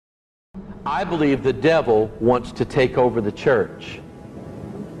I believe the devil wants to take over the church.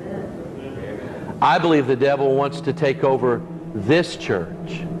 I believe the devil wants to take over this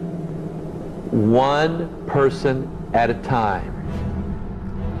church, one person at a time.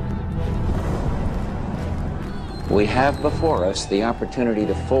 We have before us the opportunity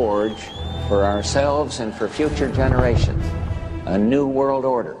to forge for ourselves and for future generations a new world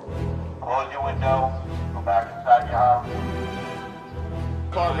order. Close your window, go back inside your house.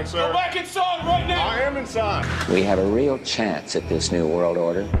 Department, sir. Go back inside right now! I am inside. We have a real chance at this new world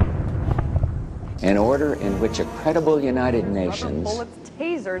order. An order in which a credible United Nations bullets,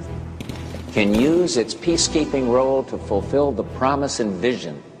 tasers, can use its peacekeeping role to fulfill the promise and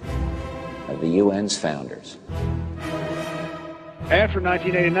vision of the UN's founders. After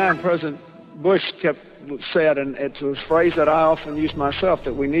 1989, President Bush said, and it's a phrase that I often use myself,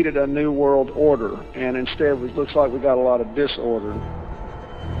 that we needed a new world order, and instead it looks like we got a lot of disorder.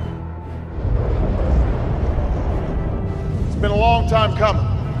 It's been a long time coming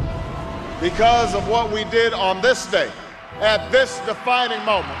because of what we did on this day. At this defining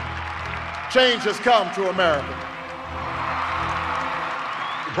moment, change has come to America.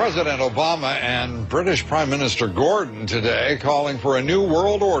 President Obama and British Prime Minister Gordon today calling for a new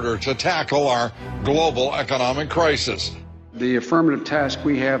world order to tackle our global economic crisis. The affirmative task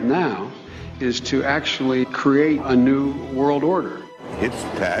we have now is to actually create a new world order. Its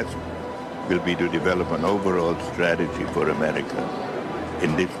task will be to develop an overall strategy for America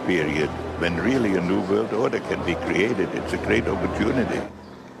in this period when really a new world order can be created. It's a great opportunity.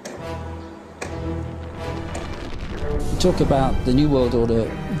 Talk about the New World Order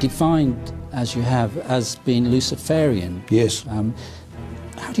defined, as you have, as being Luciferian. Yes. How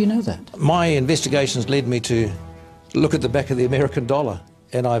do you know that? My investigations led me to look at the back of the American dollar,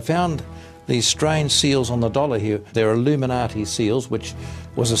 and I found these strange seals on the dollar here. They're Illuminati seals, which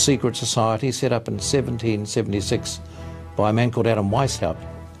was a secret society set up in 1776 by a man called Adam Weishaupt.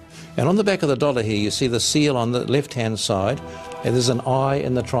 And on the back of the dollar here, you see the seal on the left-hand side, and there's an eye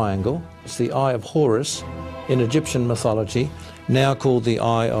in the triangle. It's the eye of Horus in Egyptian mythology, now called the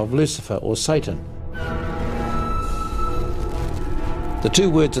eye of Lucifer or Satan. The two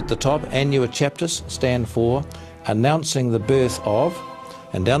words at the top, Annua Chaptus, stand for announcing the birth of,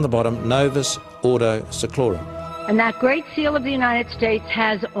 and down the bottom, Novus Ordo Seclorum. And that great seal of the United States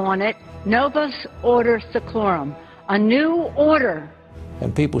has on it, Novus Ordo Seclorum, a new order.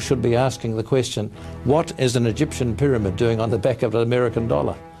 And people should be asking the question, what is an Egyptian pyramid doing on the back of an American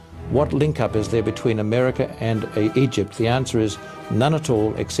dollar? What link-up is there between America and Egypt? The answer is none at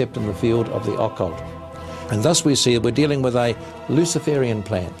all, except in the field of the occult. And thus we see we're dealing with a Luciferian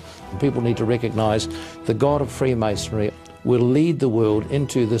plan. People need to recognize the God of Freemasonry will lead the world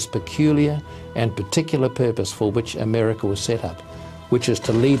into this peculiar and particular purpose for which America was set up, which is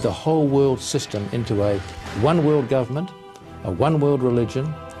to lead the whole world system into a one world government, a one world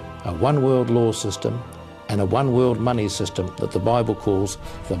religion, a one world law system, and a one world money system that the Bible calls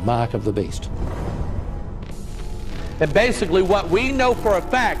the mark of the beast. And basically what we know for a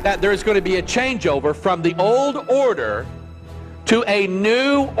fact that there's going to be a changeover from the old order to a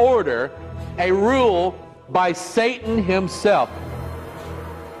new order, a rule by Satan himself.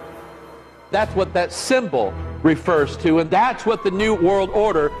 That's what that symbol refers to, and that's what the New World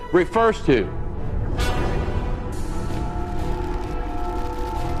Order refers to.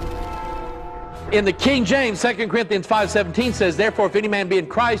 In the King James, 2 Corinthians 5:17 says, "Therefore, if any man be in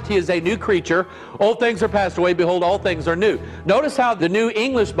Christ, he is a new creature. Old things are passed away. Behold, all things are new." Notice how the New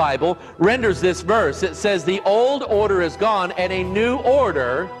English Bible renders this verse. It says, "The old order is gone, and a new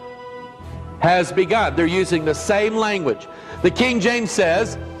order has begun." They're using the same language. The King James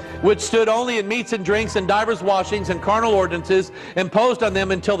says, "which stood only in meats and drinks and divers washings and carnal ordinances imposed on them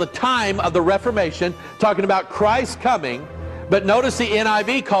until the time of the Reformation," talking about Christ coming. But notice the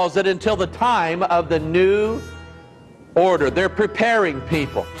NIV calls it until the time of the new order. They're preparing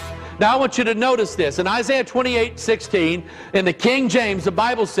people. Now I want you to notice this. In Isaiah 28:16, in the King James, the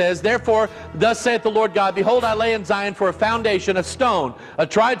Bible says, "Therefore, thus saith the Lord God, Behold, I lay in Zion for a foundation, a stone, a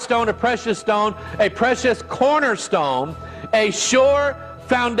tried stone, a precious cornerstone, a sure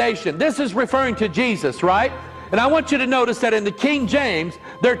foundation." This is referring to Jesus, right? And I want you to notice that in the King James,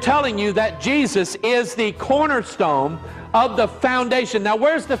 they're telling you that Jesus is the cornerstone of the foundation. Now,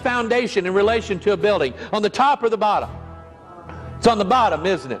 where's the foundation in relation to a building? On the top or the bottom? It's on the bottom,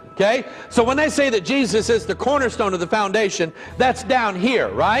 isn't it? Okay? So when they say that Jesus is the cornerstone of the foundation, that's down here,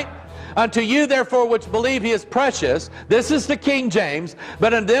 right? Unto you therefore which believe he is precious, this is the King James,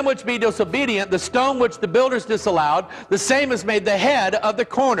 but unto them which be disobedient, the stone which the builders disallowed, the same is made the head of the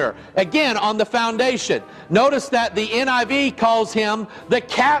corner. Again, on the foundation. Notice that the NIV calls him the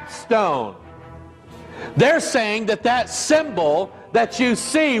capstone. They're saying that that symbol that you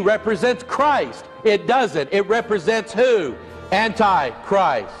see represents Christ. It doesn't. It represents who?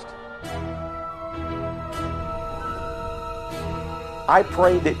 Antichrist. I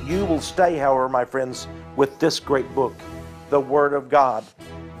pray that you will stay, however, my friends, with this great book, the Word of God.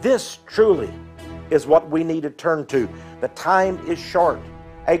 This truly is what we need to turn to. The time is short.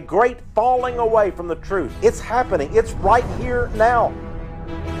 A great falling away from the truth. It's happening. It's right here now.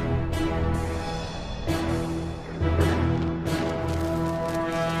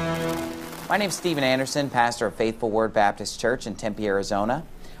 My name is Stephen Anderson, pastor of Faithful Word Baptist Church in Tempe, Arizona.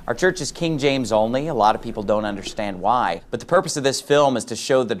 Our church is King James only. A lot of people don't understand why. But the purpose of this film is to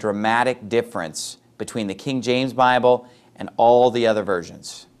show the dramatic difference between the King James Bible and all the other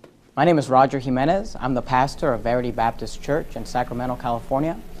versions. My name is Roger Jimenez. I'm the pastor of Verity Baptist Church in Sacramento,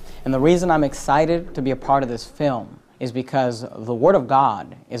 California. And the reason I'm excited to be a part of this film is because the Word of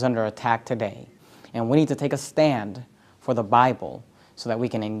God is under attack today. And we need to take a stand for the Bible so that we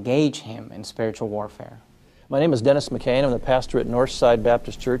can engage Him in spiritual warfare. My name is Dennis McCain. I'm the pastor at Northside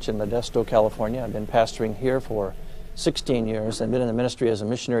Baptist Church in Modesto, California. I've been pastoring here for 16 years and been in the ministry as a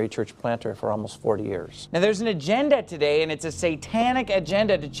missionary church planter for almost 40 years. Now there's an agenda today, and it's a satanic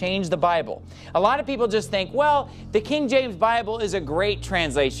agenda to change the Bible. A lot of people just think, well, the King James Bible is a great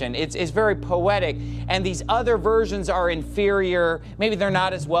translation. It's very poetic, and these other versions are inferior. Maybe they're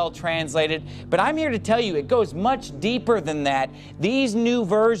not as well translated. But I'm here to tell you, it goes much deeper than that. These new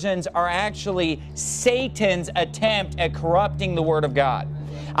versions are actually Satan's attempt at corrupting the Word of God.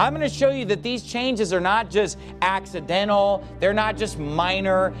 I'm going to show you that these changes are not just accidental, they're not just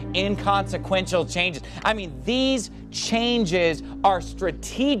minor, inconsequential changes. I mean, these changes are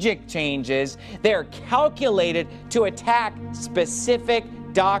strategic changes. They're calculated to attack specific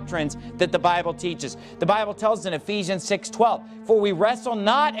doctrines that the Bible teaches. The Bible tells us in Ephesians 6:12, "For we wrestle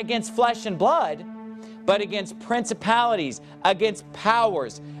not against flesh and blood, but against principalities, against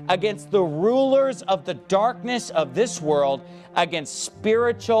powers, against the rulers of the darkness of this world, against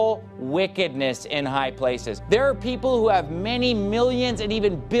spiritual wickedness in high places." There are people who have many millions and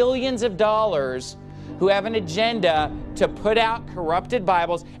even billions of dollars who have an agenda to put out corrupted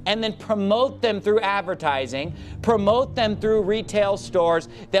Bibles and then promote them through advertising, promote them through retail stores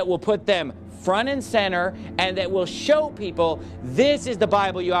that will put them front and center, and that will show people this is the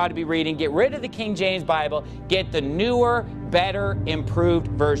Bible you ought to be reading. Get rid of the King James Bible, get the newer, better, improved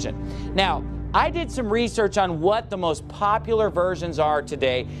version. Now, I did some research on what the most popular versions are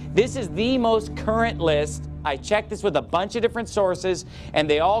today. This is the most current list. I checked this with a bunch of different sources, and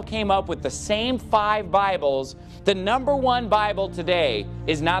they all came up with the same 5 Bibles. The #1 Bible today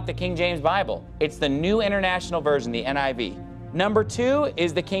is not the King James Bible. It's the New International Version, the NIV. Number 2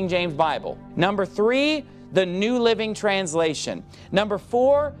 is the King James Bible. Number 3, the New Living Translation. Number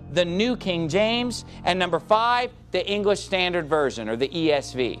 4, the New King James. And number 5, the English Standard Version, or the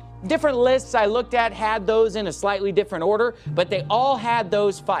ESV. Different lists I looked at had those in a slightly different order, but they all had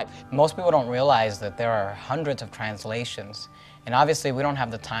those 5. Most people don't realize that there are hundreds of translations, and obviously we don't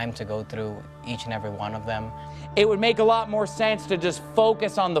have the time to go through each and every one of them. It would make a lot more sense to just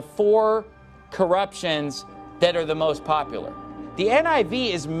focus on the 4 corruptions that are the most popular. The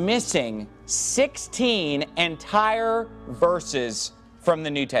NIV is missing 16 entire verses from the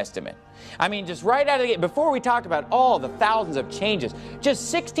New Testament. I mean, just right out of the gate, before we talk about all the thousands of changes, just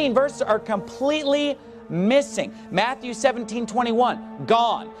 16 verses are completely missing. Matthew 17:21,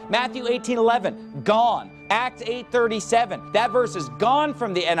 gone. Matthew 18:11, gone. Acts 8:37, that verse is gone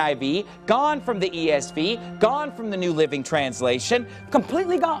from the NIV, gone from the ESV, gone from the New Living Translation,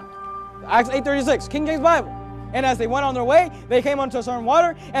 completely gone. Acts 8:36, King James Bible. And as they went on their way, they came unto a certain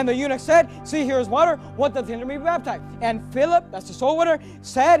water, and the eunuch said, "See, here is water, what doth hinder me to be baptized?" And Philip, that's the soul winner,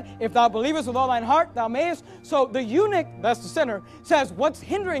 said, "If thou believest with all thine heart, thou mayest." So the eunuch, that's the sinner, says, "What's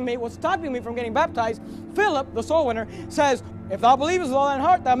hindering me, what's stopping me from getting baptized?" Philip, the soul winner, says, "If thou believest with all thine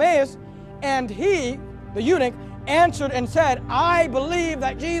heart, thou mayest." And he, the eunuch, answered and said, "I believe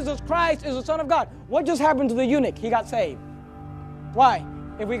that Jesus Christ is the Son of God." What just happened to the eunuch? He got saved. Why?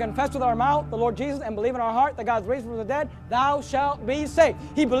 If we confess with our mouth the Lord Jesus and believe in our heart that God is raised from the dead, thou shalt be saved.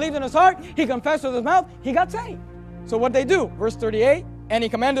 He believed in his heart, he confessed with his mouth, he got saved. So what they do, verse 38, and he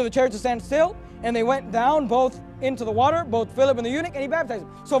commanded the chariot to stand still, and they went down both into the water, both Philip and the eunuch, and he baptized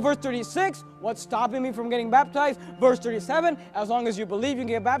them. So verse 36, what's stopping me from getting baptized? Verse 37, as long as you believe you can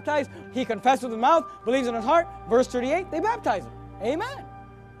get baptized. He confessed with his mouth, believes in his heart. Verse 38, they baptize him. Amen.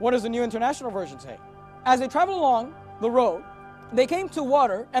 What does the New International Version say? As they traveled along the road, they came to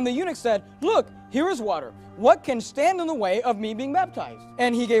water, and the eunuch said, "Look, here is water. What can stand in the way of me being baptized?"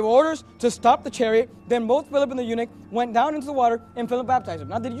 And he gave orders to stop the chariot. Then both Philip and the eunuch went down into the water, and Philip baptized him.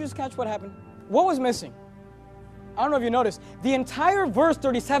 Now, did you just catch what happened? What was missing? I don't know if you noticed. The entire verse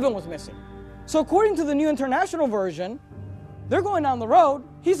 37 was missing. So according to the New International Version, they're going down the road.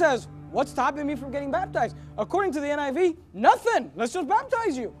 He says, "What's stopping me from getting baptized?" According to the NIV, nothing. Let's just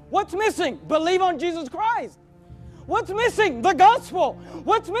baptize you. What's missing? Believe on Jesus Christ. What's missing? The gospel.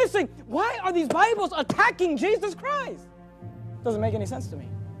 What's missing? Why are these Bibles attacking Jesus Christ? Doesn't make any sense to me.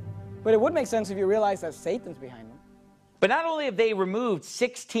 But it would make sense if you realize that Satan's behind them. But not only have they removed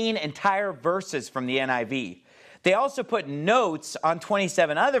 16 entire verses from the NIV, they also put notes on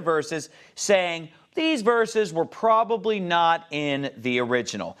 27 other verses saying these verses were probably not in the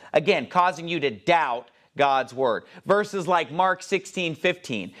original. Again, causing you to doubt God's word. Verses like Mark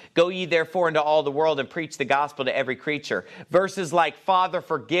 16:15, "Go ye therefore into all the world and preach the gospel to every creature." Verses like, "Father,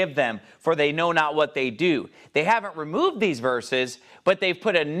 forgive them, for they know not what they do." They haven't removed these verses, but they've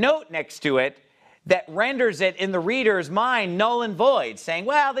put a note next to it that renders it in the reader's mind null and void, saying,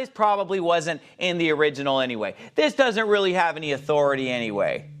 well, this probably wasn't in the original anyway. This doesn't really have any authority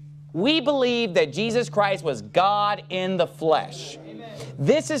anyway. We believe that Jesus Christ was God in the flesh.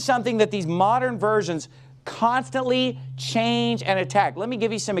 This is something that these modern versions constantly change and attack. Let me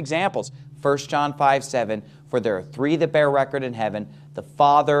give you some examples. 1 John 5:7, "For there are three that bear record in heaven, the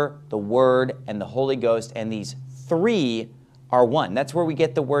Father, the Word, and the Holy Ghost, and these three are one." That's where we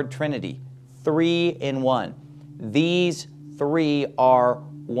get the word Trinity. 3 in 1. These three are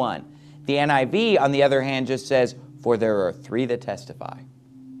one. The NIV, on the other hand, just says, "For there are three that testify."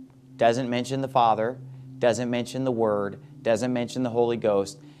 Doesn't mention the Father, doesn't mention the Word, doesn't mention the Holy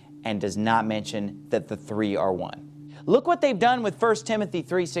Ghost, and does not mention that the three are one. Look what they've done with 1 Timothy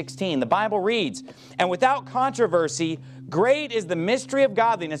 3:16. The Bible reads, "And without controversy, great is the mystery of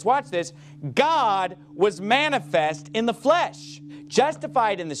godliness." Watch this. "God was manifest in the flesh,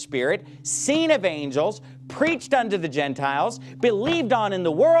 justified in the Spirit, seen of angels, preached unto the Gentiles, believed on in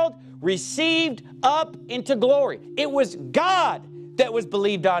the world, received up into glory." It was God that was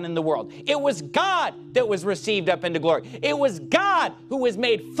believed on in the world. It was God that was received up into glory. It was God who was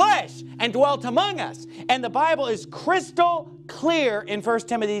made flesh and dwelt among us. And the Bible is crystal clear in 1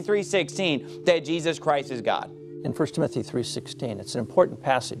 Timothy 3:16 that Jesus Christ is God. In 1 Timothy 3:16, it's an important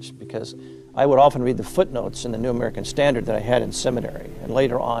passage because I would often read the footnotes in the New American Standard that I had in seminary and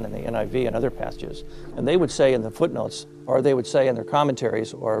later on in the NIV and other passages. And they would say in the footnotes, or they would say in their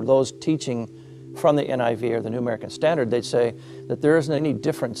commentaries, or those teaching from the NIV or the New American Standard, they'd say that there isn't any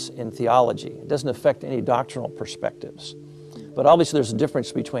difference in theology. It doesn't affect any doctrinal perspectives. But obviously there's a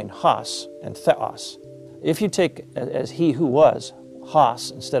difference between hos and theos. If you take as he who was,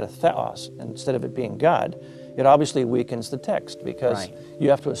 hos instead of theos, instead of it being God, it obviously weakens the text because you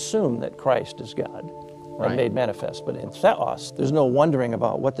have to assume that Christ is God and made manifest. But in theos, there's no wondering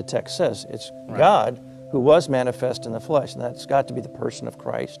about what the text says. It's God who was manifest in the flesh, and that's got to be the person of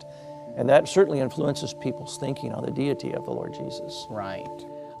Christ. And that certainly influences people's thinking on the deity of the Lord Jesus. Right.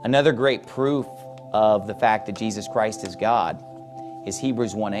 Another great proof of the fact that Jesus Christ is God is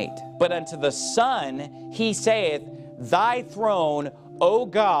Hebrews 1:8. "But unto the Son he saith, Thy throne, O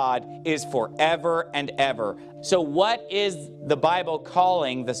God, is forever and ever." So what is the Bible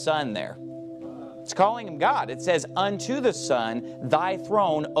calling the Son there? It's calling him God. It says, "Unto the Son, thy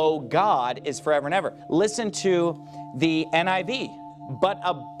throne, O God, is forever and ever." Listen to the NIV. "But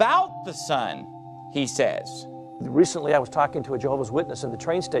about the Son, he says." Recently I was talking to a Jehovah's Witness in the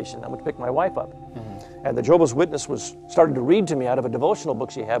train station. I went to pick my wife up. And the Jehovah's Witness was starting to read to me out of a devotional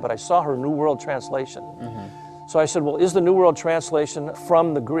book she had, but I saw her New World Translation. So I said, "Well, is the New World Translation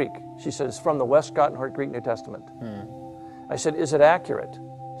from the Greek?" She said, "It's from the Westcott and Hort Greek New Testament." I said, "Is it accurate?"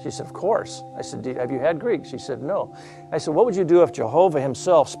 She said, "Of course." I said, "Have you had Greek?" She said, "No." I said, "What would you do if Jehovah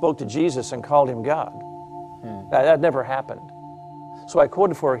himself spoke to Jesus and called him God?" That never happened. So I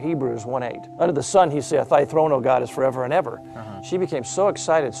quoted for her Hebrews 1:8. "Unto the Son he saith, Thy throne, O God, is forever and ever." She became so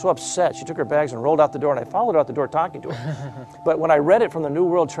excited, so upset, she took her bags and rolled out the door, and I followed her out the door talking to her. But when I read it from the New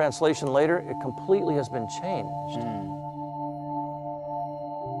World Translation later, it completely has been changed.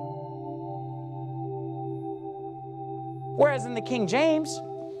 Whereas in the King James,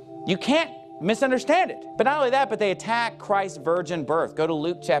 you can't misunderstand it. But not only that, but they attack Christ's virgin birth. Go to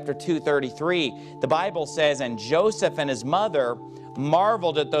Luke chapter 2:33. The Bible says, "And Joseph and his mother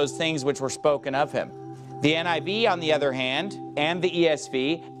marveled at those things which were spoken of him." The NIV, on the other hand, and the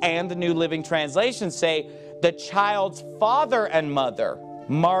ESV, and the New Living Translation say, "The child's father and mother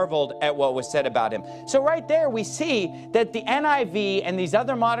marveled at what was said about him. So right there we see that the NIV and these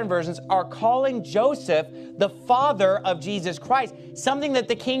other modern versions are calling Joseph the father of Jesus Christ, something that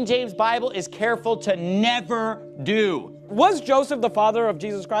the King James Bible is careful to never do. Was Joseph the father of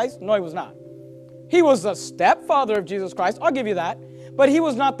Jesus Christ? No, he was not. He was the stepfather of Jesus Christ, I'll give you that, but he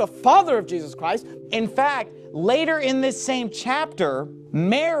was not the father of Jesus Christ. In fact, later in this same chapter,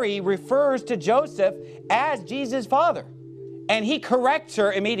 Mary refers to Joseph as Jesus' father. And he corrects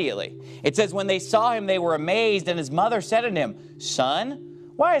her immediately. It says, when they saw him, they were amazed, and his mother said unto him,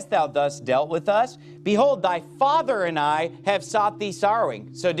 Son, why hast thou thus dealt with us? Behold, thy father and I have sought thee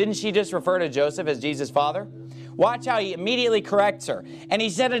sorrowing. So didn't she just refer to Joseph as Jesus' father? Watch how he immediately corrects her. And he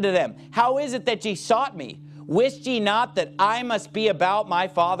said unto them, How is it that ye sought me? Wist ye not that I must be about my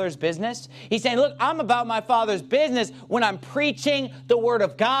Father's business? He's saying, look, I'm about my Father's business when I'm preaching the Word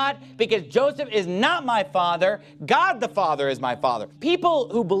of God, because Joseph is not my father. God the Father is my father. People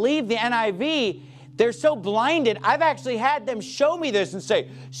who believe the NIV, they're so blinded. I've actually had them show me this and say,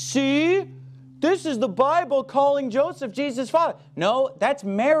 see, this is the Bible calling Joseph Jesus' father. No, that's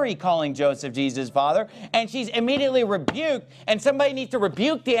Mary calling Joseph Jesus' father, and she's immediately rebuked, and somebody needs to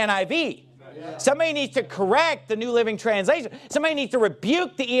rebuke the NIV. Somebody needs to correct the New Living Translation. Somebody needs to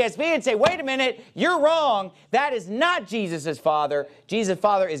rebuke the ESV and say, wait a minute, you're wrong. That is not Jesus' father. Jesus'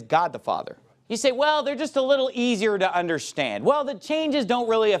 father is God the Father. You say, well, they're just a little easier to understand. Well, the changes don't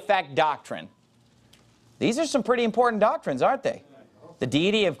really affect doctrine. These are some pretty important doctrines, aren't they? The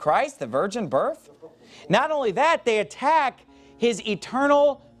deity of Christ, the virgin birth. Not only that, they attack his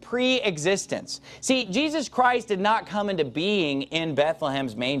eternal pre-existence. See, Jesus Christ did not come into being in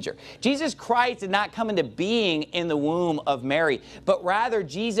Bethlehem's manger. Jesus Christ did not come into being in the womb of Mary, but rather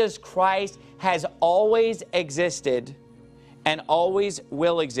Jesus Christ has always existed and always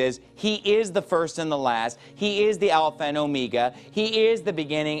will exist. He is the first and the last. He is the Alpha and Omega. He is the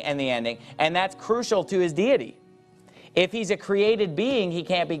beginning and the ending, and that's crucial to his deity. If he's a created being, he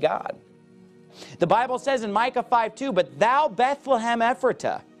can't be God. The Bible says in Micah 5:2, But thou, Bethlehem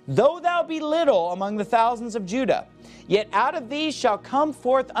Ephratah, though thou be little among the thousands of Judah, yet out of thee shall come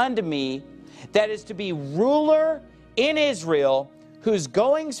forth unto me that is to be ruler in Israel, whose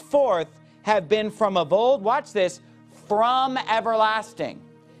goings forth have been from of old, watch this, from everlasting.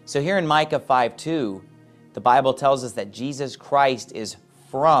 So here in Micah 5:2, the Bible tells us that Jesus Christ is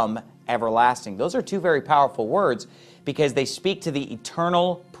from everlasting. Those are two very powerful words because they speak to the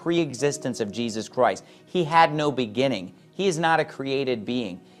eternal pre-existence of Jesus Christ. He had no beginning. He is not a created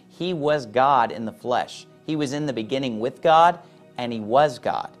being. He was God in the flesh. He was in the beginning with God, and he was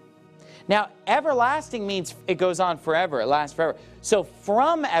God. Now, everlasting means it goes on forever. It lasts forever. So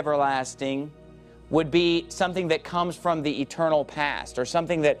from everlasting would be something that comes from the eternal past, or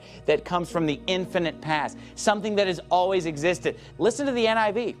something that comes from the infinite past, something that has always existed. Listen to the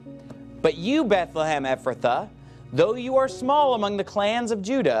NIV. But you, Bethlehem Ephrathah, though you are small among the clans of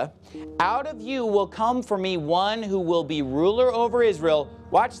Judah, out of you will come for me one who will be ruler over Israel,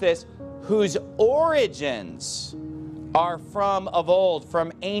 watch this, whose origins are from of old,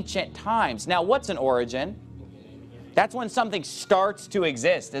 from ancient times. Now, what's an origin? That's when something starts to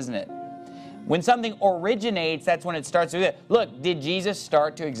exist, isn't it? When something originates, that's when it starts to exist. Look, did Jesus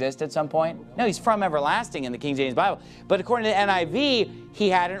start to exist at some point? No, he's from everlasting in the King James Bible. But according to the NIV, he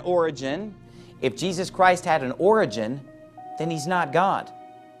had an origin. If Jesus Christ had an origin, then he's not God,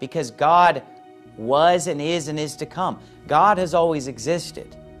 because God was and is to come. God has always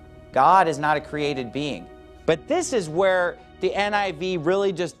existed. God is not a created being. But this is where the NIV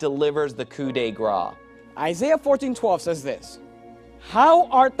really just delivers the coup de grace. Isaiah 14:12 says this, How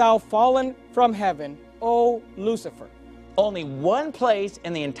art thou fallen from heaven, O Lucifer? Only one place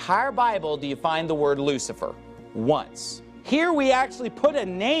in the entire Bible do you find the word Lucifer. Once. Here we actually put a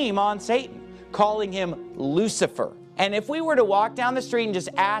name on Satan, calling him Lucifer. And if we were to walk down the street and just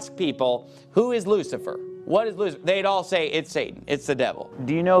ask people, who is Lucifer? What is Lucifer? They'd all say, it's Satan, it's the devil.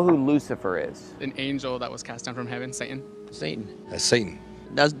 Do you know who Lucifer is? An angel that was cast down from heaven, Satan. Satan. That's Satan.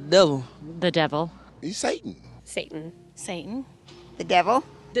 That's the devil. The devil. He's Satan. Satan. Satan. The devil.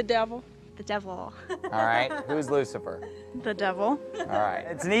 The devil. The devil. All right, who's Lucifer? The devil. All right,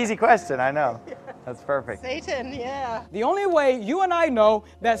 it's an easy question, I know. That's perfect. Satan, yeah. The only way you and I know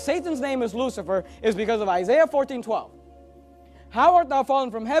that Satan's name is Lucifer is because of Isaiah 14:12. How art thou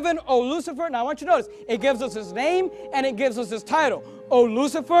fallen from heaven, O Lucifer? Now I want you to notice, it gives us his name and it gives us his title. O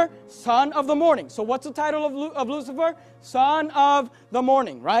Lucifer, son of the morning. So what's the title of Lucifer? Son of the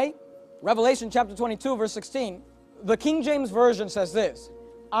morning, right? Revelation chapter 22, verse 16. The King James Version says this,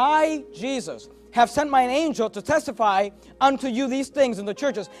 I, Jesus, have sent mine angel to testify unto you these things in the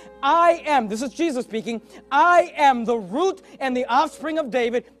churches. I am, this is Jesus speaking, I am the root and the offspring of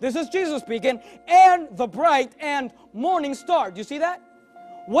David, this is Jesus speaking, and the bright and morning star. Do you see that?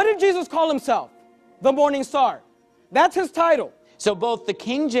 What did Jesus call himself? The morning star. That's his title. So both the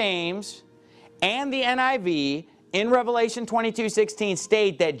King James and the NIV in Revelation 22:16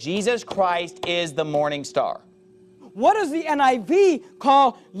 state that Jesus Christ is the morning star. What does the NIV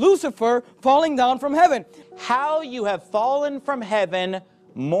call Lucifer falling down from heaven? How you have fallen from heaven,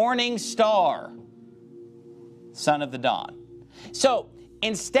 morning star, son of the dawn. So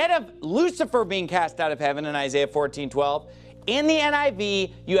instead of Lucifer being cast out of heaven in Isaiah 14:12, in the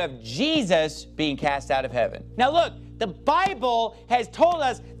NIV you have Jesus being cast out of heaven. Now look, the Bible has told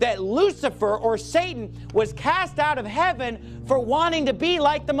us that Lucifer, or Satan, was cast out of heaven for wanting to be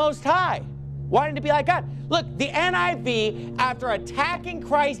like the Most High. Wanting to be like God. Look, the NIV, after attacking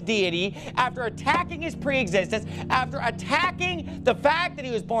Christ's deity, after attacking his preexistence, after attacking the fact that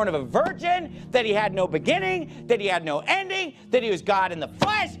he was born of a virgin, that he had no beginning, that he had no ending, that he was God in the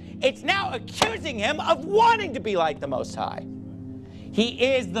flesh, it's now accusing him of wanting to be like the Most High. He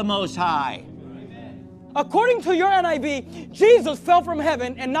is the Most High. According to your NIV, Jesus fell from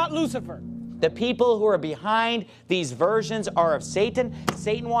heaven and not Lucifer. The people who are behind these versions are of Satan.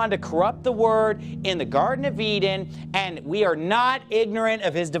 Satan wanted to corrupt the word in the Garden of Eden, and we are not ignorant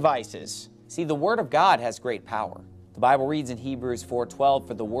of his devices. See, the word of God has great power. The Bible reads in Hebrews 4:12,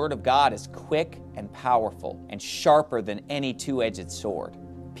 "For the word of God is quick and powerful and sharper than any two-edged sword,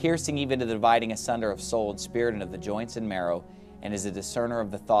 piercing even to the dividing asunder of soul and spirit and of the joints and marrow, and is a discerner of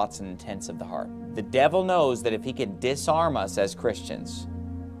the thoughts and intents of the heart." The devil knows that if he can disarm us as Christians,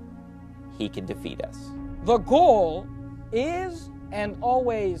 he can defeat us. The goal is and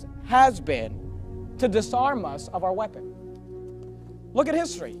always has been to disarm us of our weapon. Look at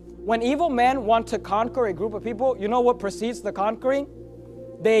history. When evil men want to conquer a group of people, you know what precedes the conquering?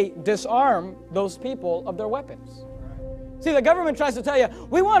 They disarm those people of their weapons. See, the government tries to tell you,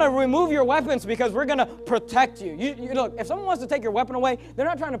 we want to remove your weapons because we're going to protect you. You look, if someone wants to take your weapon away, they're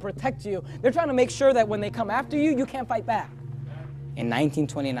not trying to protect you. They're trying to make sure that when they come after you, you can't fight back. In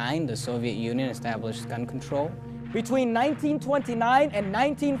 1929, the Soviet Union established gun control. Between 1929 and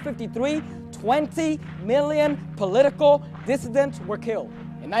 1953, 20 million political dissidents were killed.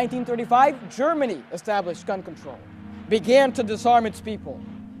 In 1935, Germany established gun control, began to disarm its people.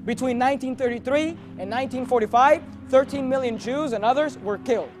 Between 1933 and 1945, 13 million Jews and others were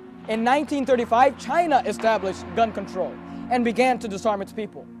killed. In 1935, China established gun control and began to disarm its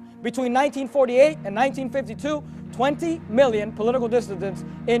people. Between 1948 and 1952, 20 million political dissidents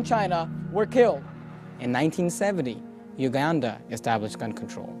in China were killed. In 1970, Uganda established gun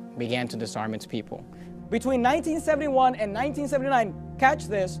control, began to disarm its people. Between 1971 and 1979, catch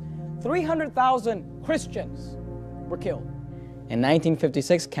this, 300,000 Christians were killed. In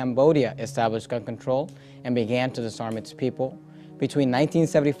 1956, Cambodia established gun control and began to disarm its people. Between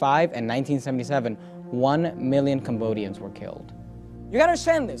 1975 and 1977, 1 million Cambodians were killed. You gotta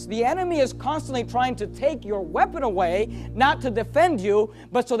understand this. The enemy is constantly trying to take your weapon away, not to defend you,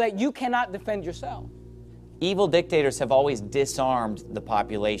 but so that you cannot defend yourself. Evil dictators have always disarmed the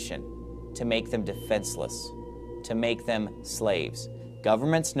population to make them defenseless, to make them slaves.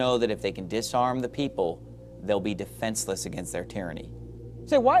 Governments know that if they can disarm the people, they'll be defenseless against their tyranny.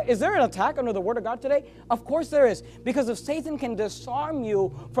 Say, why? Is there an attack under the Word of God today? Of course there is. Because if Satan can disarm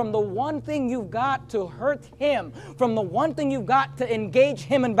you from the one thing you've got to hurt him, from the one thing you've got to engage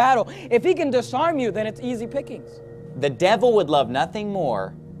him in battle, if he can disarm you, then it's easy pickings. The devil would love nothing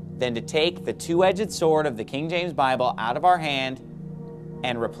more than to take the two-edged sword of the King James Bible out of our hand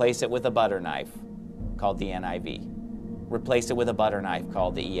and replace it with a butter knife called the NIV. Replace it with a butter knife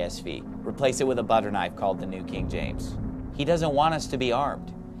called the ESV. Replace it with a butter knife called the New King James. He doesn't want us to be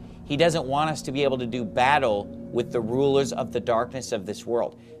armed. He doesn't want us to be able to do battle with the rulers of the darkness of this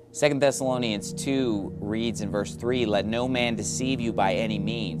world. 2 Thessalonians 2 reads in verse 3, "Let no man deceive you by any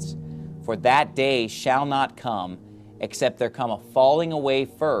means, for that day shall not come, except there come a falling away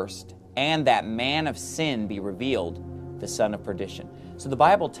first, and that man of sin be revealed, the son of perdition." So the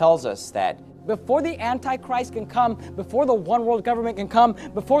Bible tells us that before the Antichrist can come, before the one world government can come,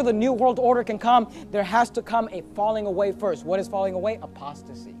 before the new world order can come, there has to come a falling away first. What is falling away?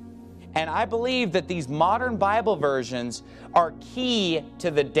 Apostasy. And I believe that these modern Bible versions are key to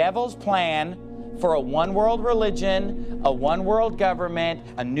the devil's plan for a one world religion, a one world government,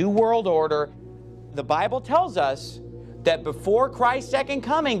 a new world order. The Bible tells us that before Christ's second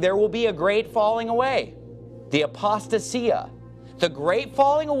coming, there will be a great falling away, the apostasia. The great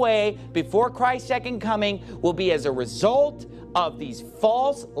falling away before Christ's second coming will be as a result of these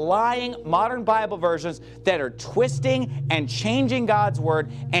false, lying, modern Bible versions that are twisting and changing God's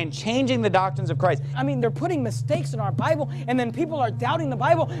Word and changing the doctrines of Christ. I mean, they're putting mistakes in our Bible, and then people are doubting the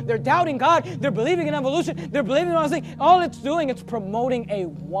Bible. They're doubting God. They're believing in evolution. They're believing in all these things. All it's doing, it's promoting a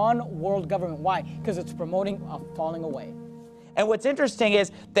one-world government. Why? Because it's promoting a falling away. And what's interesting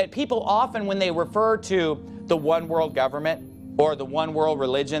is that people often, when they refer to the one-world government or the one-world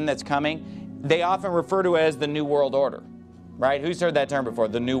religion that's coming, they often refer to it as the New World Order. Right? Who's heard that term before?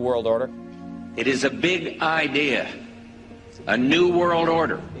 The New World Order? It is a big idea. A new world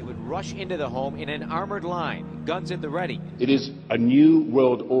order. They would rush into the home in an armored line, guns at the ready. It is a new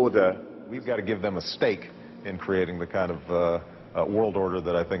world order. We've got to give them a stake in creating the kind of world order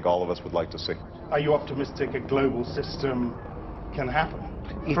that I think all of us would like to see. Are you optimistic a global system can happen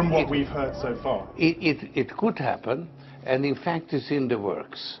from what we've heard so far? It could happen, and in fact it's in the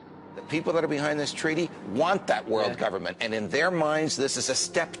works. The people that are behind this treaty want that world government, and in their minds, this is a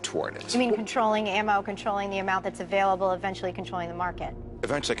step toward it. You mean controlling ammo, controlling the amount that's available, eventually controlling the market?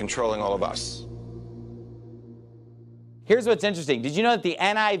 Eventually controlling all of us. Here's what's interesting. Did you know that the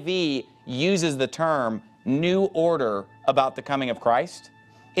NIV uses the term New Order about the coming of Christ?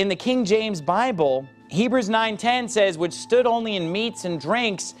 In the King James Bible, Hebrews 9:10 says, which stood only in meats and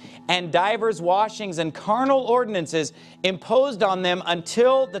drinks and divers washings and carnal ordinances imposed on them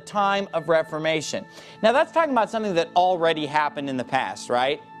until the time of Reformation. Now that's talking about something that already happened in the past,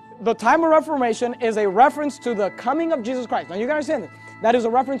 right? The time of Reformation is a reference to the coming of Jesus Christ. Now you gotta understand this. That is a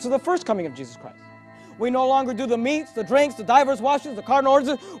reference to the first coming of Jesus Christ. We no longer do the meats, the drinks, the divers washings, the carnal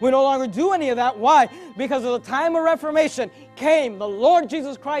ordinances. We no longer do any of that. Why? Because of the time of Reformation came. The Lord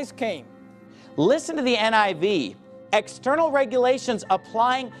Jesus Christ came. Listen to the NIV. External regulations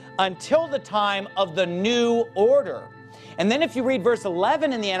applying until the time of the new order. And then if you read verse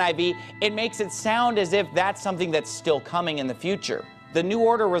 11 in the NIV, it makes it sound as if that's something that's still coming in the future. The new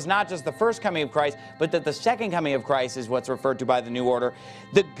order was not just the first coming of Christ, but that the second coming of Christ is what's referred to by the new order.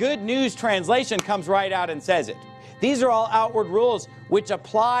 The Good News translation comes right out and says it. These are all outward rules which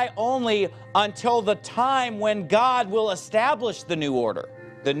apply only until the time when God will establish the new order.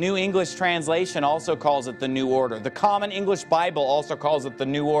 The New English Translation also calls it the New Order. The Common English Bible also calls it the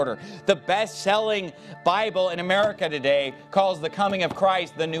New Order. The best-selling Bible in America today calls the coming of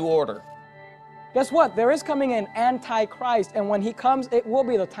Christ the New Order. Guess what? There is coming an Antichrist, and when he comes, it will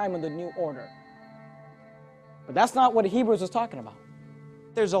be the time of the New Order. But that's not what Hebrews is talking about.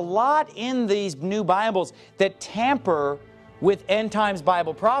 There's a lot in these new Bibles that tamper with end times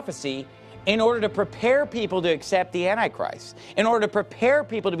Bible prophecy in order to prepare people to accept the Antichrist, in order to prepare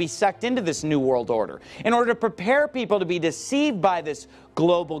people to be sucked into this new world order, in order to prepare people to be deceived by this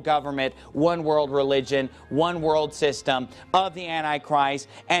global government, one world religion, one world system of the Antichrist,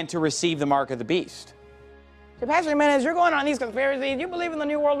 and to receive the mark of the beast. So Pastor Jimenez, you're going on these conspiracies. You believe in the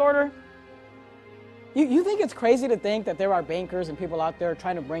New World Order? You think it's crazy to think that there are bankers and people out there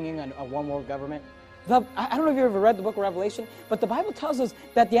trying to bring in a one world government? I don't know if you've ever read the book of Revelation, but the Bible tells us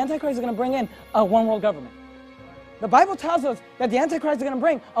that the Antichrist is going to bring in a one-world government. The Bible tells us that the Antichrist is going to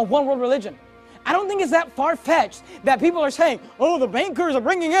bring a one-world religion. I don't think it's that far-fetched that people are saying, oh, the bankers are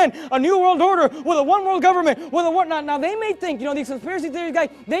bringing in a new world order with a one-world government, with a whatnot. Now, they may think, you know, these conspiracy theory guys,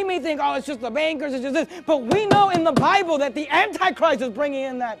 they may think, oh, it's just the bankers, it's just this. But we know in the Bible that the Antichrist is bringing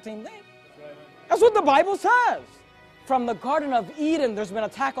in that same thing. That's what the Bible says. From the Garden of Eden, there's been an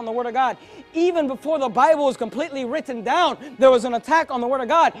attack on the Word of God. Even before the Bible was completely written down, there was an attack on the Word of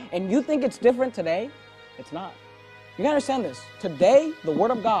God. And you think it's different today? It's not. You gotta understand this. Today, the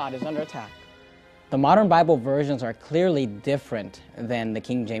Word of God is under attack. The modern Bible versions are clearly different than the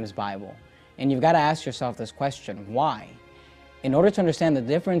King James Bible. And you've got to ask yourself this question, why? In order to understand the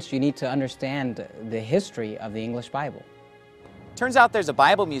difference, you need to understand the history of the English Bible. Turns out there's a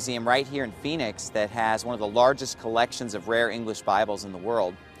Bible museum right here in Phoenix that has one of the largest collections of rare English Bibles in the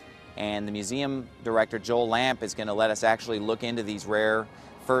world. And the museum director, Joel Lamp, is going to let us actually look into these rare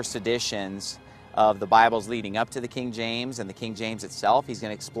first editions of the Bibles leading up to the King James and the King James itself. He's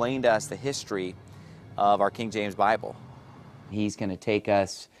going to explain to us the history of our King James Bible. He's going to take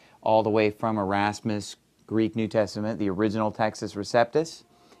us all the way from Erasmus, Greek New Testament, the original Textus Receptus,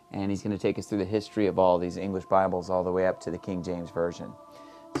 and he's going to take us through the history of all these English Bibles all the way up to the King James Version.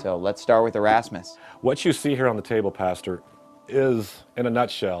 So let's start with Erasmus. What you see here on the table, Pastor, is, in a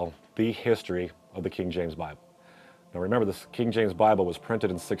nutshell, the history of the King James Bible. Now remember, this King James Bible was printed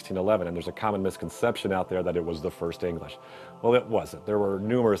in 1611, and there's a common misconception out there that it was the first English. Well, it wasn't. There were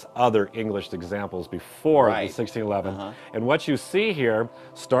numerous other English examples before the 1611. And what you see here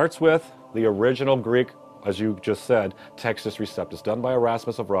starts with the original Greek as you just said, Textus Receptus, done by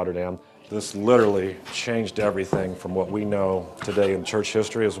Erasmus of Rotterdam. This literally changed everything from what we know today in church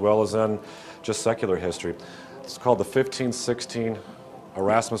history as well as in just secular history. It's called the 1516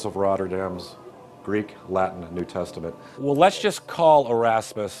 Erasmus of Rotterdam's Greek, Latin, New Testament. Well, let's just call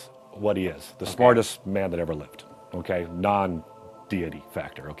Erasmus what he is, the smartest man that ever lived, okay? Non-deity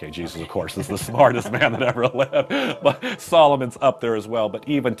factor, okay? Jesus, of course, is the smartest man that ever lived, but Solomon's up there as well. But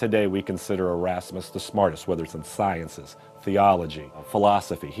even today, we consider Erasmus the smartest, whether it's in sciences, theology,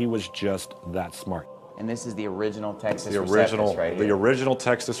 philosophy. He was just that smart. And this is the original Textus Receptus right here. The original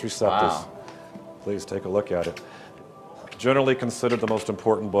Textus Receptus. Wow. Please take a look at it. Generally considered the most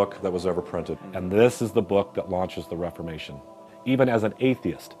important book that was ever printed. And this is the book that launches the Reformation. Even as an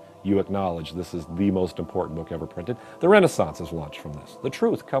atheist, you acknowledge this is the most important book ever printed. The Renaissance is launched from this. The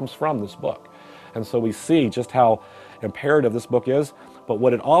truth comes from this book. And so we see just how imperative this book is, but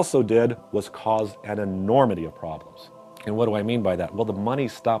what it also did was cause an enormity of problems. And what do I mean by that? Well, the money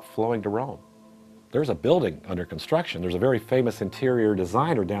stopped flowing to Rome. There's a building under construction. There's a very famous interior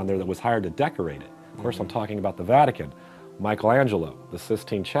designer down there that was hired to decorate it. Of course, I'm talking about the Vatican, Michelangelo, the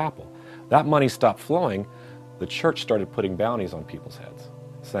Sistine Chapel. That money stopped flowing. The church started putting bounties on people's heads,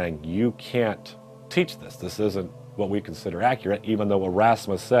 saying, you can't teach this. This isn't what we consider accurate, even though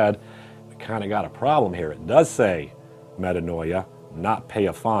Erasmus said, we kind of got a problem here. It does say metanoia, not pay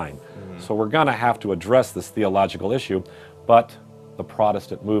a fine. So we're going to have to address this theological issue, but the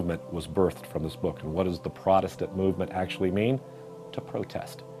Protestant movement was birthed from this book. And what does the Protestant movement actually mean? To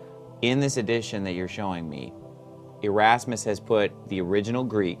protest. In this edition that you're showing me, Erasmus has put the original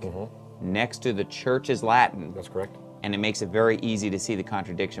Greek next to the church's Latin. That's correct. And it makes it very easy to see the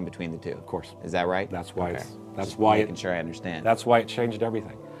contradiction between the two. Of course. Is that right? That's why Okay. that's why making sure I understand. That's why it changed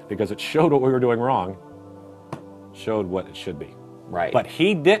everything. Because it showed what we were doing wrong, showed what it should be. Right. But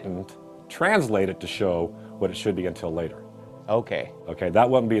he didn't translate it to show what it should be until later. Okay. Okay, that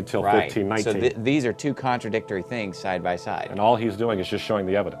wouldn't be until Right. 1519. So these are two contradictory things side by side. And all he's doing is just showing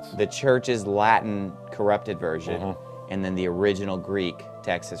the evidence. The church's Latin corrupted version, and then the original Greek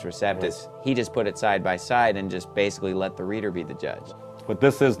Textus Receptus. He just put it side by side and just basically let the reader be the judge. But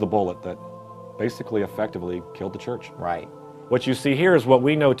this is the bullet that basically effectively killed the church. Right. What you see here is what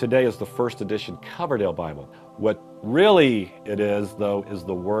we know today as the first edition Coverdale Bible. What really it is, though, is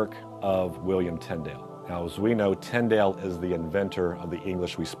the work of William Tyndale. Now, as we know, Tyndale is the inventor of the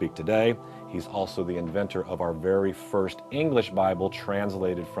English we speak today. He's also the inventor of our very first English Bible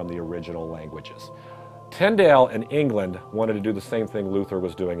translated from the original languages. Tyndale in England wanted to do the same thing Luther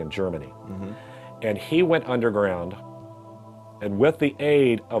was doing in Germany. And he went underground, and with the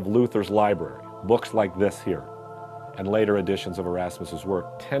aid of Luther's library, books like this here, and later editions of Erasmus's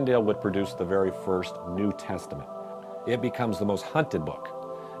work, Tyndale would produce the very first New Testament. It becomes the most hunted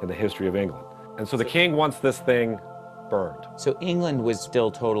book in the history of England. And so the king wants this thing burned. So England was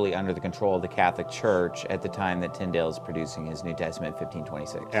still totally under the control of the Catholic Church at the time that Tyndale is producing his New Testament in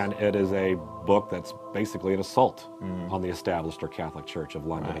 1526. And it is a book that's basically an assault on the established or Catholic Church of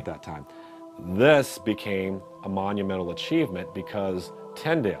London at that time. This became a monumental achievement because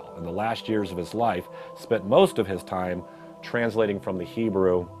Tyndale, in the last years of his life, spent most of his time translating from the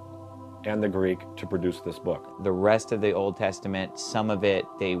Hebrew and the Greek to produce this book. The rest of the Old Testament, some of it,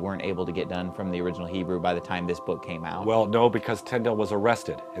 they weren't able to get done from the original Hebrew by the time this book came out. Well, no, because Tyndale was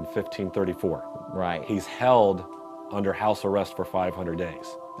arrested in 1534. Right. He's held under house arrest for 500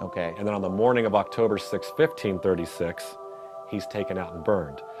 days. Okay. And then on the morning of October 6, 1536, he's taken out and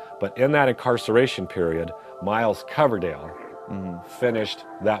burned. But in that incarceration period, Miles Coverdale finished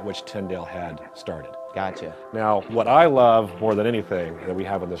that which Tyndale had started. Gotcha. Now, what I love more than anything that we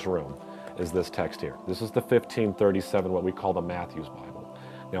have in this room is this text here. This is the 1537, what we call the Matthew's Bible.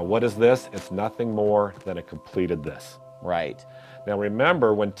 Now, what is this? It's nothing more than a completed this. Right. Now,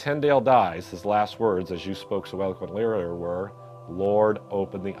 remember, when Tyndale dies, his last words, as you spoke so eloquently earlier, were, Lord,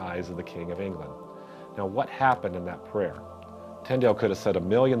 open the eyes of the King of England. Now, what happened in that prayer? Tyndale could have said a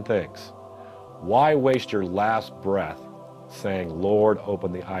million things. Why waste your last breath saying, Lord,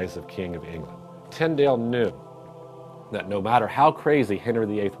 open the eyes of King of England? Tyndale knew that no matter how crazy Henry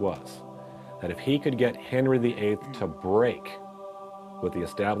VIII was, that if he could get Henry VIII to break with the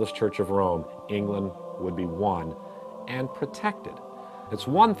established Church of Rome, England would be won and protected. It's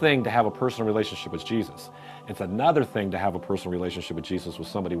one thing to have a personal relationship with Jesus. It's another thing to have a personal relationship with Jesus with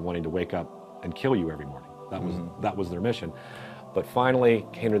somebody wanting to wake up and kill you every morning. That was their mission. But finally,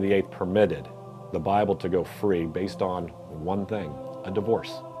 Henry VIII permitted the Bible to go free based on one thing, a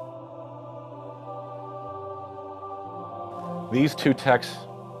divorce. These two texts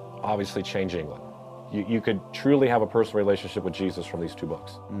obviously change England. You could truly have a personal relationship with Jesus from these two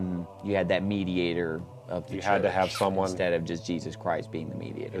books. You had that mediator of the You church. had to have someone instead of just Jesus Christ being the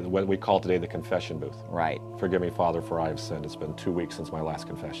mediator. What we call today the confession booth. Right. Forgive me, Father, for I have sinned. It's been 2 weeks since my last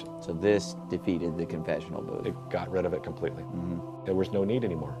confession. So this defeated the confessional booth. It got rid of it completely. There was no need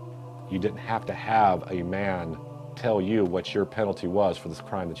anymore. You didn't have to have a man tell you what your penalty was for this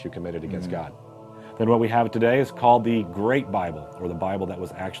crime that you committed against God. Then what we have today is called the Great Bible, or the Bible that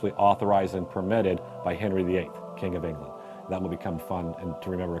was actually authorized and permitted by Henry VIII, King of England. That will become fun and to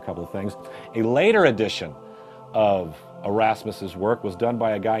remember a couple of things. A later edition of Erasmus's work was done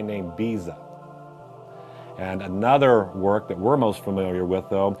by a guy named Beza. And another work that we're most familiar with,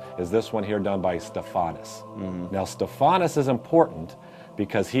 though, is this one here done by Stephanus. Now, Stephanus is important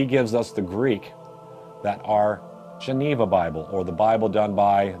because he gives us the Greek that our Geneva Bible, or the Bible done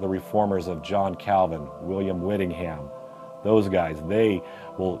by the reformers of John Calvin, William Whittingham, those guys, they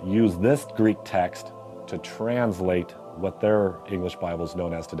will use this Greek text to translate what their English Bible is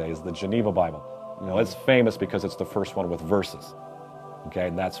known as today as the Geneva Bible. Now, it's famous because it's the first one with verses. Okay,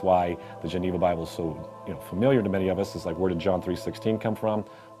 and that's why the Geneva Bible is so familiar to many of us. It's like, where did John 3:16 come from?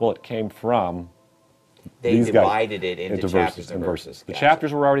 Well, it came from these guys divided it into chapters and verses. The Gotcha.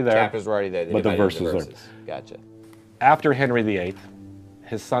 chapters were already there. Chapters were already there. They but the divided it verses into are. Gotcha. After Henry VIII,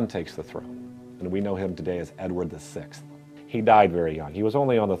 his son takes the throne, and we know him today as Edward VI. He died very young. He was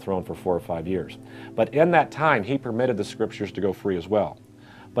only on the throne for 4 or 5 years. But in that time, he permitted the scriptures to go free as well.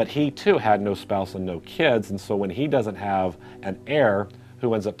 But he too had no spouse and no kids, and so when he doesn't have an heir,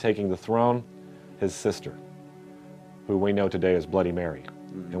 who ends up taking the throne? His sister, who we know today as Bloody Mary.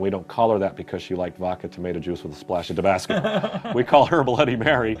 And we don't call her that because she liked vodka tomato juice with a splash of Tabasco. We call her Bloody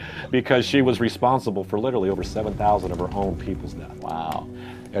Mary because she was responsible for literally over 7,000 of her own people's death. Wow.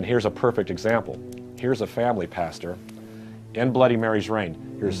 And here's a perfect example. Here's a family, Pastor, in Bloody Mary's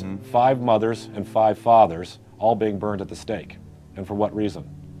reign. Here's 5 mothers and 5 fathers all being burned at the stake. And for what reason?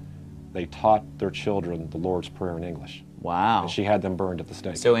 They taught their children the Lord's Prayer in English. Wow. And she had them burned at the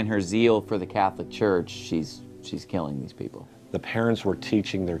stake. So in her zeal for the Catholic Church, she's killing these people. The parents were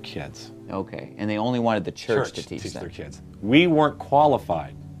teaching their kids. Okay, and they only wanted the church to teach them. their kids. We weren't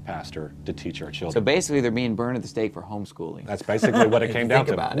qualified, Pastor, to teach our children. So basically they're being burned at the stake for homeschooling. That's basically what it came down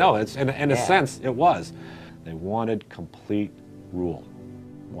to. About No, it. it's in a sense, it was. They wanted complete rule.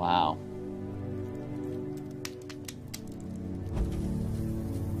 Wow.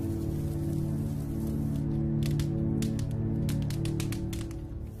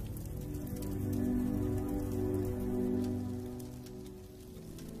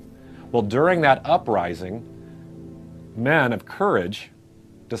 Well, during that uprising, men of courage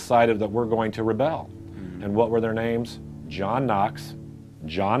decided that we're going to rebel. And what were their names? John Knox,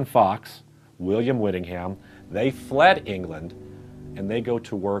 John Fox, William Whittingham. They fled England, and they go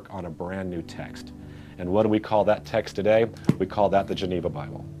to work on a brand new text. And what do we call that text today? We call that the Geneva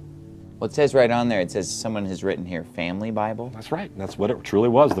Bible. Well, it says right on there, it says someone has written here, Family Bible. That's right. That's what it truly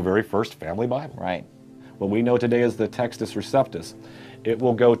was, the very first family Bible. Right. What we know today as the Textus Receptus. It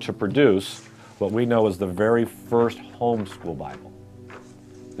will go to produce what we know as the very first homeschool Bible,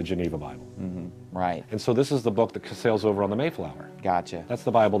 the Geneva Bible. Right. And so this is the book that sails over on the Mayflower. Gotcha. That's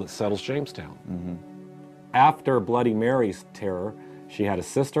the Bible that settles Jamestown. After Bloody Mary's terror, she had a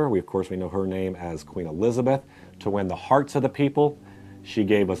sister. Of course, we know her name as Queen Elizabeth. To win the hearts of the people, she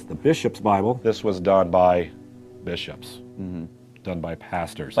gave us the Bishop's Bible. This was done by bishops, done by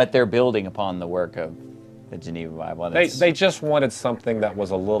pastors. But they're building upon the work of the Geneva Bible. They just wanted something that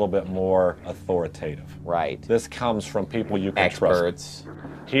was a little bit more authoritative. Right. This comes from people you can Experts.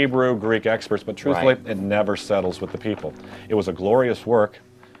 trust. Hebrew, Greek experts, but truthfully, it never settles with the people. It was a glorious work.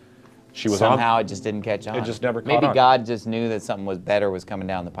 She was Somehow it just didn't catch on. It just never caught Maybe on. God just knew that something was better was coming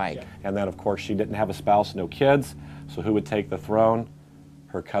down the pike. Yeah. And then, of course, she didn't have a spouse, no kids, so who would take the throne?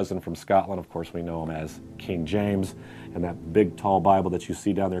 Her cousin from Scotland, of course, we know him as King James. And that big, tall Bible that you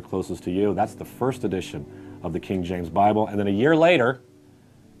see down there closest to you, that's the first edition of the King James Bible. And then a year later,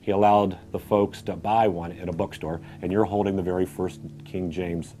 he allowed the folks to buy one in a bookstore, and you're holding the very first King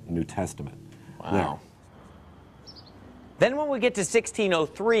James New Testament. Wow. Then when we get to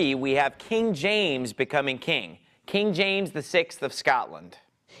 1603, we have King James becoming king. King James VI of Scotland.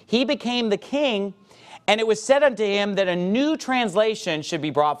 He became the king, and it was said unto him that a new translation should be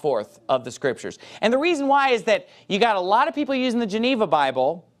brought forth of the Scriptures. And the reason why is that you got a lot of people using the Geneva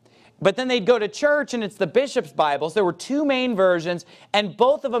Bible, but then they'd go to church and it's the Bishop's Bibles. There were 2 main versions, and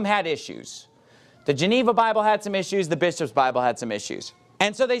both of them had issues. The Geneva Bible had some issues, the Bishop's Bible had some issues.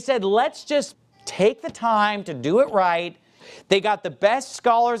 And so they said, let's just take the time to do it right. They got the best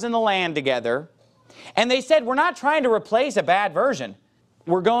scholars in the land together, and they said, we're not trying to replace a bad version.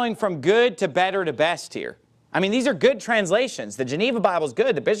 We're going from good to better to best here. I mean, these are good translations. The Geneva Bible is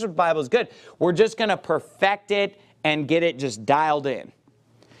good. The Bishop's Bible is good. We're just going to perfect it and get it just dialed in.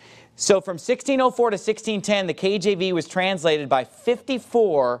 So from 1604 to 1610, the KJV was translated by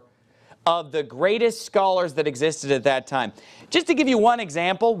 54 of the greatest scholars that existed at that time. Just to give you one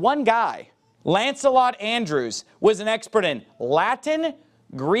example, one guy, Lancelot Andrews, was an expert in Latin,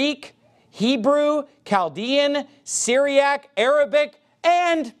 Greek, Hebrew, Chaldean, Syriac, Arabic,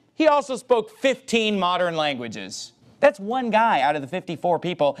 and he also spoke 15 modern languages. That's one guy out of the 54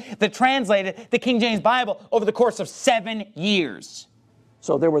 people that translated the King James Bible over the course of 7 years.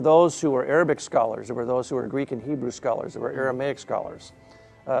 So there were those who were Arabic scholars, there were those who were Greek and Hebrew scholars, there were Aramaic scholars.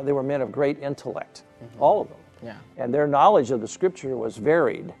 They were men of great intellect, all of them. Yeah. And their knowledge of the Scripture was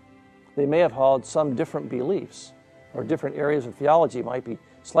varied. They may have held some different beliefs, or different areas of theology might be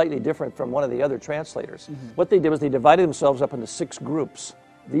slightly different from one of the other translators. What they did was they divided themselves up into 6 groups.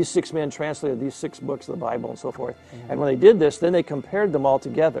 These 6 men translated these 6 books of the Bible and so forth. And when they did this, then they compared them all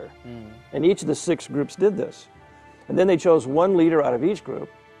together. And each of the 6 groups did this. And then they chose one leader out of each group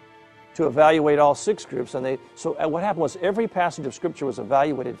to evaluate all 6 groups. And so what happened was every passage of Scripture was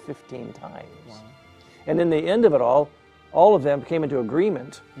evaluated 15 times. Wow. And in the end of it all of them came into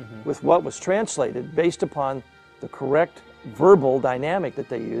agreement with what was translated based upon the correct verbal dynamic that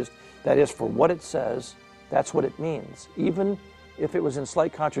they used. That is, for what it says, that's what it means, even if it was in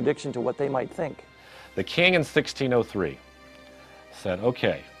slight contradiction to what they might think. The king in 1603 said,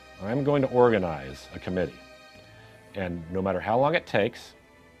 okay, I'm going to organize a committee. And no matter how long it takes,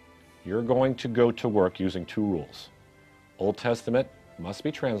 you're going to go to work using 2 rules. Old Testament must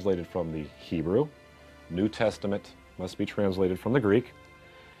be translated from the Hebrew. New Testament must be translated from the Greek.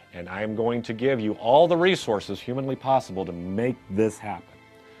 And I am going to give you all the resources humanly possible to make this happen.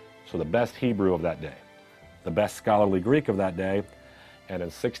 So the best Hebrew of that day, the best scholarly Greek of that day, and in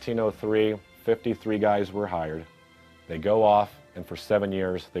 1603, 53 guys were hired. They go off, and for 7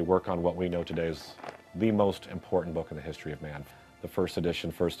 years, they work on what we know today is the most important book in the history of man. The first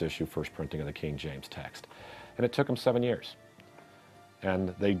edition, first issue, first printing of the King James text. And it took them 7 years.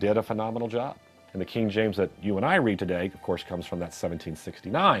 And they did a phenomenal job. And the King James that you and I read today, of course, comes from that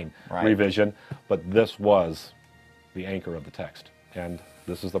 1769 revision, but this was the anchor of the text. And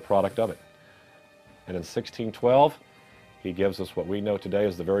this is the product of it. And in 1612, he gives us what we know today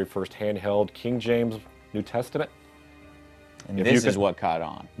as the very first handheld King James New Testament. And this is what caught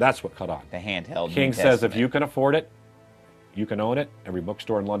on. That's what caught on. The handheld King New says Testament. if you can afford it, you can own it. Every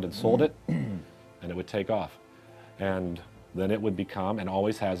bookstore in London sold it, and it would take off. And then it would become, and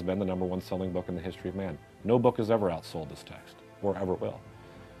always has been, the #1 selling book in the history of man. No book has ever outsold this text, or ever will.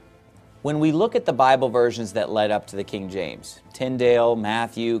 When we look at the Bible versions that led up to the King James, Tyndale,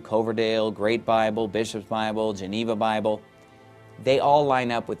 Matthew, Coverdale, Great Bible, Bishop's Bible, Geneva Bible, they all line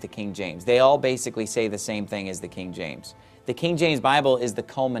up with the King James. They all basically say the same thing as the King James. The King James Bible is the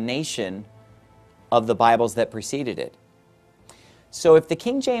culmination of the Bibles that preceded it. So if the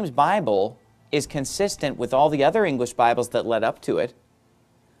King James Bible is consistent with all the other English Bibles that led up to it,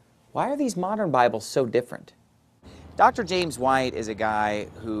 why are these modern Bibles so different? Dr. James White is a guy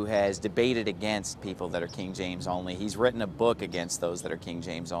who has debated against people that are King James only. He's written a book against those that are King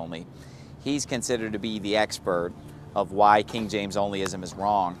James only. He's considered to be the expert of why King James onlyism is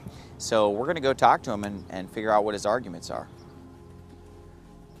wrong. So we're going to go talk to him and figure out what his arguments are.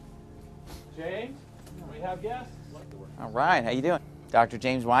 James, we have guests. All right, how you doing? Dr.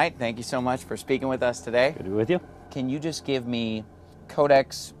 James White, thank you so much for speaking with us today. Good to be with you. Can you just give me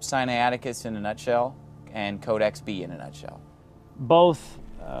Codex Sinaiticus in a nutshell and Codex B in a nutshell? Both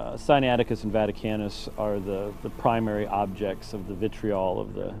Sinaiticus and Vaticanus are the primary objects of the vitriol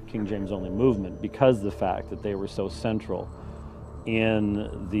of the King James only movement because of the fact that they were so central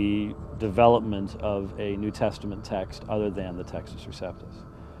in the development of a New Testament text other than the Textus Receptus.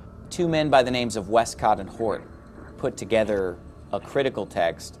 2 men by the names of Westcott and Hort put together a critical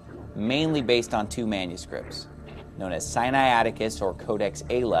text mainly based on 2 manuscripts known as Sinaiticus or Codex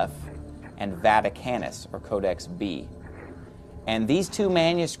Aleph and Vaticanus or Codex B. And these 2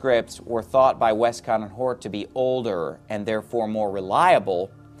 manuscripts were thought by Westcott and Hort to be older and therefore more reliable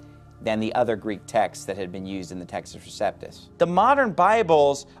than the other Greek texts that had been used in the Textus Receptus. The modern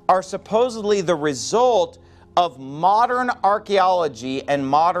Bibles are supposedly the result of modern archaeology and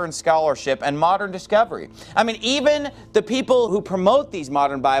modern scholarship and modern discovery. I mean, even the people who promote these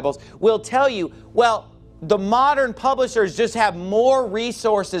modern Bibles will tell you, well, the modern publishers just have more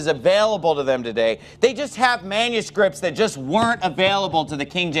resources available to them today. They just have manuscripts that just weren't available to the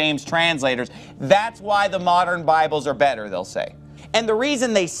King James translators. That's why the modern Bibles are better, they'll say. And the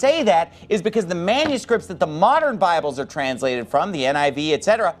reason they say that is because the manuscripts that the modern Bibles are translated from, the NIV,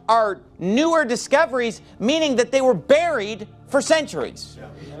 etc., are newer discoveries, meaning that they were buried for centuries.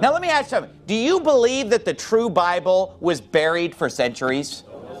 Now let me ask you something. Do you believe that the true Bible was buried for centuries?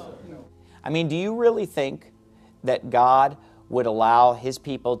 I mean, do you really think that God would allow His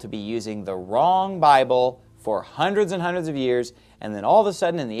people to be using the wrong Bible for hundreds and hundreds of years, and then all of a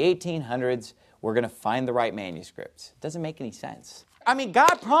sudden in the 1800s, we're going to find the right manuscripts? It doesn't make any sense. I mean,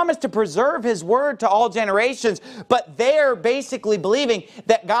 God promised to preserve His Word to all generations, but they're basically believing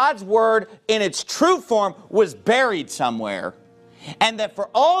that God's Word in its true form was buried somewhere. And that for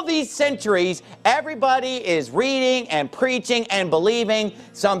all these centuries, everybody is reading and preaching and believing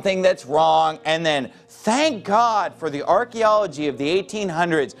something that's wrong. And then thank God for the archaeology of the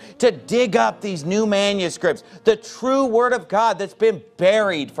 1800s to dig up these new manuscripts, the true Word of God that's been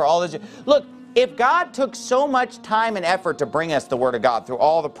buried for all this. Look, if God took so much time and effort to bring us the Word of God through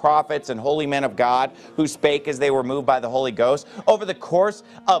all the prophets and holy men of God who spake as they were moved by the Holy Ghost over the course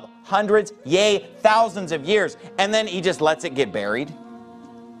of hundreds, yea, thousands of years, and then He just lets it get buried?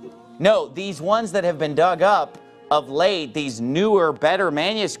 No, these ones that have been dug up of late, these newer, better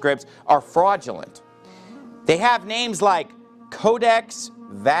manuscripts, are fraudulent. They have names like Codex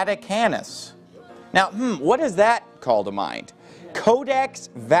Vaticanus. Now, what does that call to mind? Codex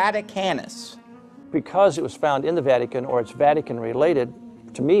Vaticanus. Because it was found in the Vatican or it's Vatican related,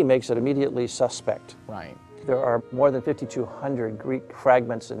 to me makes it immediately suspect. Right. There are more than 5,200 Greek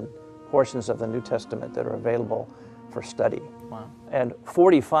fragments and portions of the New Testament that are available for study. Wow. And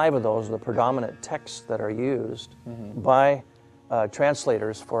 45 of those are the predominant texts that are used by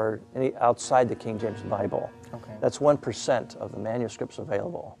translators for any outside the King James Bible. Okay. That's 1% of the manuscripts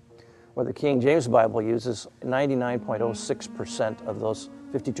available. Where the King James Bible uses 99.06% of those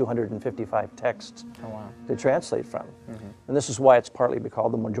 5,255 texts to translate from. And this is why it's partly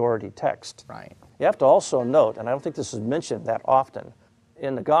called the majority text. Right. You have to also note, and I don't think this is mentioned that often,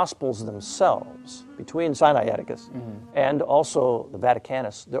 in the Gospels themselves, between Sinaiticus and also the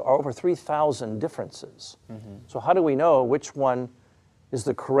Vaticanus, there are over 3,000 differences. So how do we know which one is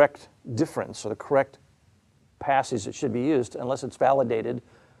the correct difference or the correct passage that should be used unless it's validated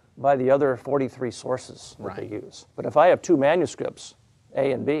by the other 43 sources that they use? But if I have two manuscripts,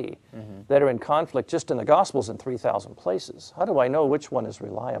 A and B, that are in conflict just in the Gospels in 3,000 places, how do I know which one is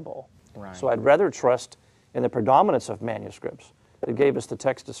reliable? Right. So I'd rather trust in the predominance of manuscripts that gave us the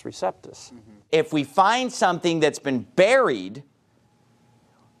Textus Receptus. If we find something that's been buried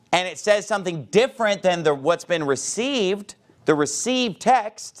and it says something different than what's been received, the received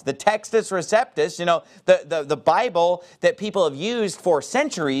text, the Textus Receptus, you know, the Bible that people have used for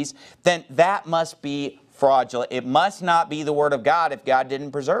centuries, then that must be fraudulent. It must not be the Word of God if God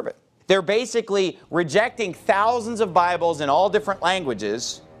didn't preserve it. They're basically rejecting thousands of Bibles in all different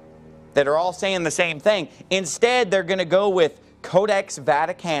languages that are all saying the same thing. Instead, they're going to go with Codex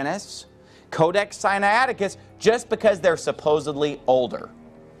Vaticanus, Codex Sinaiticus, just because they're supposedly older.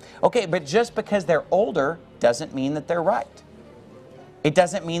 Okay, but just because they're older doesn't mean that they're right. It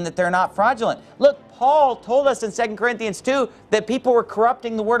doesn't mean that they're not fraudulent. Look, Paul told us in 2 Corinthians 2 that people were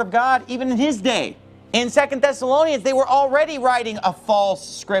corrupting the Word of God even in his day. In 2 Thessalonians, they were already writing a false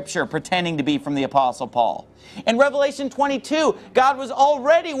scripture pretending to be from the Apostle Paul. In Revelation 22, God was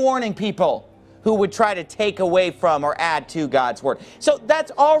already warning people who would try to take away from or add to God's Word. So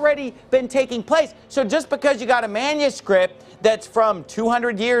that's already been taking place. So just because you got a manuscript that's from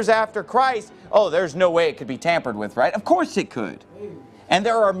 200 years after Christ, oh, there's no way it could be tampered with, right? Of course it could. And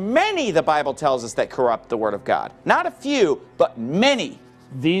there are many, the Bible tells us, that corrupt the Word of God. Not a few, but many.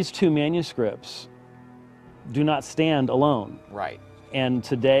 These two manuscripts do not stand alone. Right. And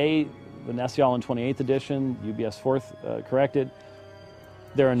today, the Nessialan 28th edition, UBS 4th corrected,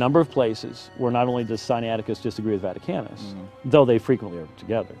 there are a number of places where not only does Sinaiticus disagree with Vaticanus, though they frequently are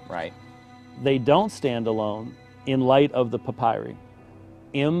together. Right. They don't stand alone in light of the papyri.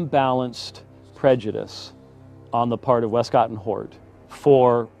 Imbalanced prejudice on the part of Westcott and Hort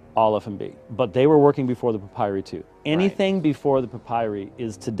for Aleph and B. But they were working before the papyri too. Anything before the papyri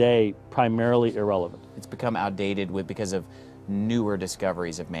is today primarily irrelevant. It's become outdated because of newer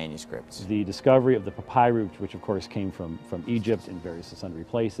discoveries of manuscripts. The discovery of the papyri, which of course came from Egypt in various and sundry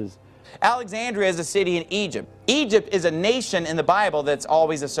places. Alexandria is a city in Egypt. Egypt is a nation in the Bible that's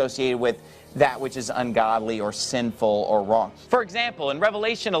always associated with that which is ungodly or sinful or wrong. For example, in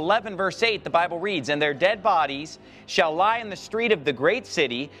Revelation 11 verse 8, the Bible reads, "And their dead bodies shall lie in the street of the great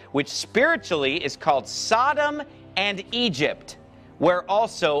city, which spiritually is called Sodom and Egypt, where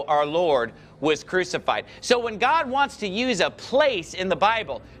also our Lord was crucified. So when God wants to use a place in the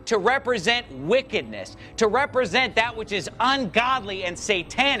Bible to represent wickedness, to represent that which is ungodly and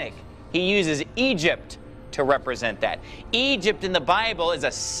satanic, he uses Egypt to represent that. Egypt in the Bible is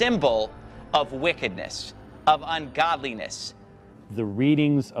a symbol of wickedness, of ungodliness. The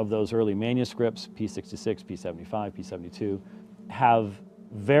readings of those early manuscripts, P66, P75, P72, have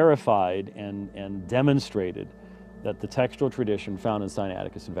verified and demonstrated that the textual tradition found in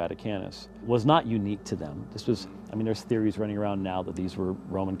Sinaiticus and Vaticanus was not unique to them. This was, I mean, there's theories running around now that these were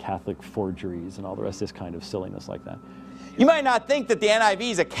Roman Catholic forgeries and all the rest of this kind of silliness like that. You might not think that the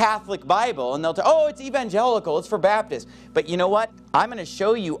NIV is a Catholic Bible, and they'll tell, oh, it's evangelical, it's for Baptists. But you know what? I'm going to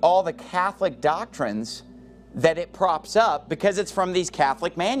show you all the Catholic doctrines that it props up because it's from these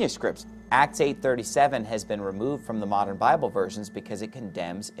Catholic manuscripts. Acts 8:37 has been removed from the modern Bible versions because it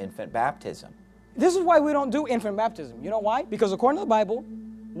condemns infant baptism. This is why we don't do infant baptism. You know why? Because according to the Bible,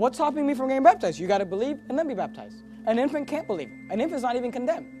 what's stopping me from getting baptized? You got to believe and then be baptized. An infant can't believe. An infant's not even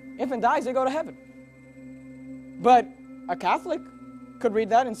condemned. Infant dies, they go to heaven. But a Catholic could read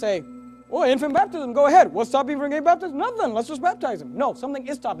that and say, oh, infant baptism, go ahead. What's stopping you from getting baptized? Nothing. Let's just baptize him. No, something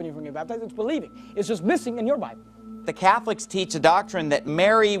is stopping you from getting baptized. It's believing. It's just missing in your Bible. The Catholics teach a doctrine that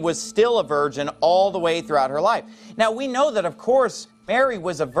Mary was still a virgin all the way throughout her life. Now, we know that, of course, Mary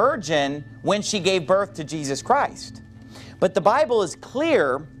was a virgin when she gave birth to Jesus Christ. But the Bible is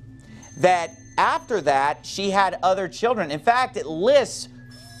clear that after that, she had other children. In fact, it lists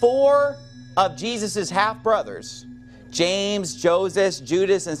 4 of Jesus' half-brothers, James, Joseph,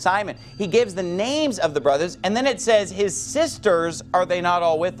 Judas, and Simon. He gives the names of the brothers, and then it says, his sisters, are they not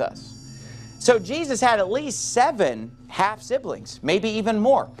all with us? So Jesus had at least 7 half-siblings, maybe even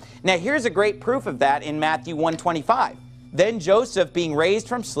more. Now here's a great proof of that in Matthew 1:25. Then Joseph, being raised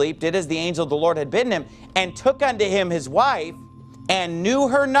from sleep, did as the angel of the Lord had bidden him, and took unto him his wife, and knew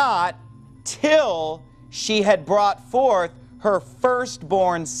her not till she had brought forth her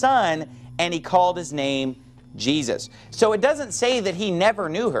firstborn son, and he called his name Jesus. So it doesn't say that he never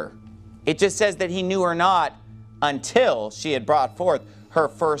knew her. It just says that he knew her not until she had brought forth her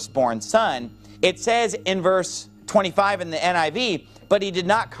firstborn son. It says in verse 25 in the NIV, but he did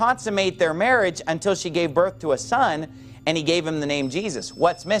not consummate their marriage until she gave birth to a son, and he gave him the name Jesus.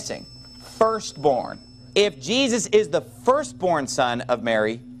 What's missing? Firstborn. If Jesus is the firstborn son of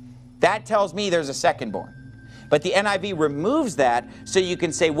Mary, that tells me there's a secondborn. But the NIV removes that so you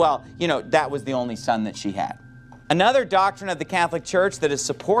can say, well, you know, that was the only son that she had. Another doctrine of the Catholic Church that is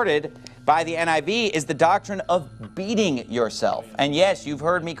supported by the NIV is the doctrine of beating yourself. And yes, you've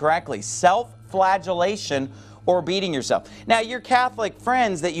heard me correctly, self-flagellation or beating yourself. Now, your Catholic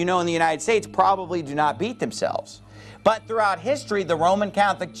friends that you know in the United States probably do not beat themselves. But throughout history, the Roman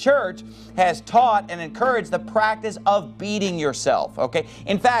Catholic Church has taught and encouraged the practice of beating yourself, okay?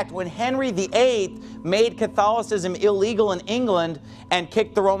 In fact, when Henry VIII made Catholicism illegal in England and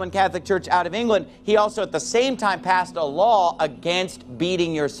kicked the Roman Catholic Church out of England, he also at the same time passed a law against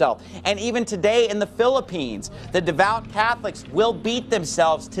beating yourself. And even today in the Philippines, the devout Catholics will beat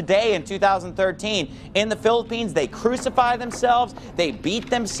themselves today in 2013. In the Philippines, they crucify themselves, they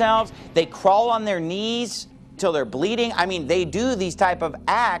beat themselves, they crawl on their knees till they're bleeding. I mean, they do these type of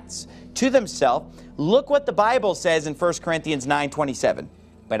acts to themselves. Look what the Bible says in 1 Corinthians 9:27.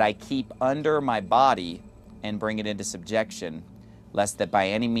 But I keep under my body and bring it into subjection, lest that by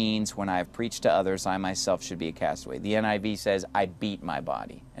any means, when I have preached to others, I myself should be a castaway. The NIV says, I beat my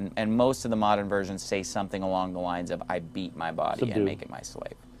body. And most of the modern versions say something along the lines of, I beat my body and make it my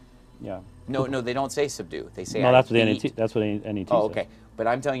slave. Yeah. No, they don't say subdue. They say no, that's what NET, that's what NET oh, says. okay. But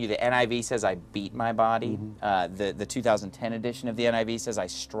I'm telling you, the NIV says I beat my body. The 2010 edition of the NIV says I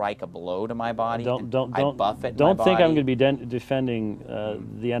strike a blow to my body. I buffet my body. Don't think I'm going to be defending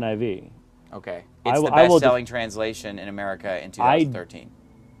the NIV. Okay. It's the best-selling translation in America in 2013.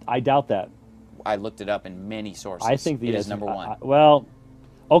 I doubt that. I looked it up in many sources. I think it is number 1. Well,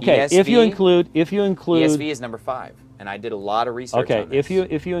 okay. ESV, if you include ESV is number 5, and I did a lot of research on this.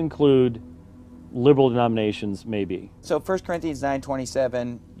 if you include liberal denominations, maybe. So 1 Corinthians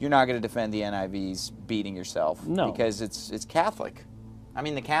 9:27, you're not going to defend the NIV's beating yourself. No. Because it's Catholic. I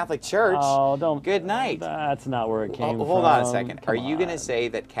mean, the Catholic Church. Oh, don't. Good night. That's not where it came from. Hold on a second. Are you going to say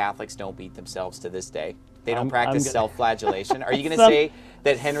that Catholics don't beat themselves to this day? They don't practice self-flagellation? Are you going to say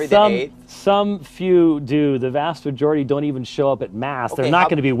that Henry VIII? Some few do. The vast majority don't even show up at Mass. Okay, they're not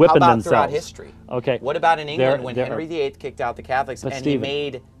going to be whipping themselves. How about throughout history? Okay. What about in England when Henry VIII kicked out the Catholics and he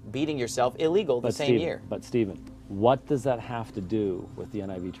made beating yourself illegal the same year? But Stephen, what does that have to do with the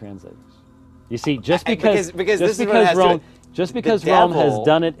NIV translators? You see, just because this is what it has to do. Just because Rome has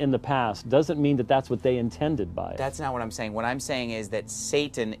done it in the past doesn't mean that that's what they intended by it. That's not what I'm saying. What I'm saying is that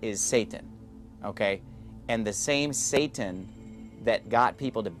Satan is Satan, okay? And the same Satan that got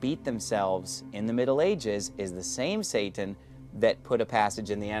people to beat themselves in the Middle Ages is the same Satan that put a passage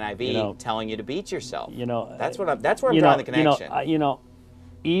in the NIV telling you to beat yourself. That's where I'm drawing the connection.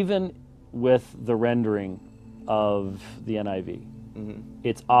 Even with the rendering of the NIV,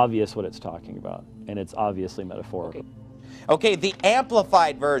 it's obvious what it's talking about, and it's obviously metaphorical. Okay, the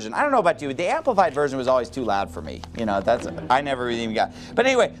Amplified version. I don't know about you, the Amplified version was always too loud for me. I never even got. But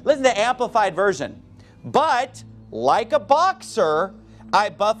anyway, listen to the Amplified version. But, like a boxer, I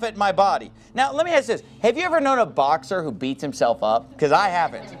buffet my body. Now, let me ask this. Have you ever known a boxer who beats himself up? Because I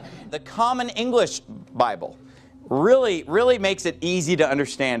haven't. The Common English Bible really makes it easy to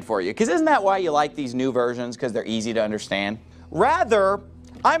understand for you. Because isn't that why you like these new versions? Because they're easy to understand? Rather,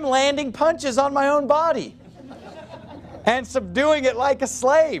 I'm landing punches on my own body and subduing it like a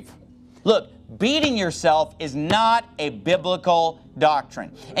slave. Look, beating yourself is not a biblical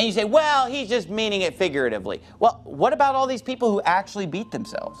doctrine. And you say, well, he's just meaning it figuratively. Well, what about all these people who actually beat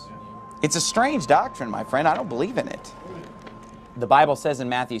themselves? It's a strange doctrine, my friend. I don't believe in it. The Bible says in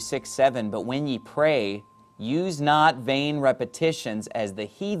Matthew 6:7, but when ye pray, use not vain repetitions as the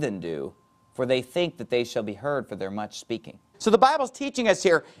heathen do, for they think that they shall be heard for their much speaking. So the Bible's teaching us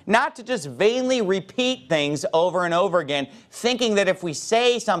here not to just vainly repeat things over and over again, thinking that if we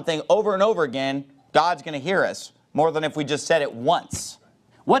say something over and over again, God's going to hear us, more than if we just said it once.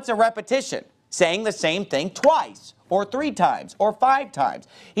 What's a repetition? Saying the same thing twice, or 3 times, or 5 times.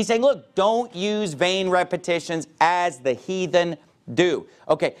 He's saying, look, don't use vain repetitions as the heathen do.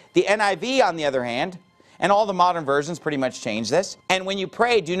 Okay, the NIV, on the other hand, and all the modern versions pretty much change this. And when you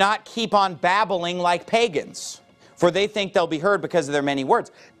pray, do not keep on babbling like pagans, for they think they'll be heard because of their many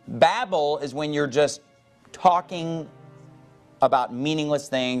words. Babble is when you're just talking about meaningless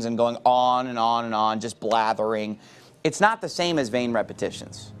things and going on and on and on, just blathering. It's not the same as vain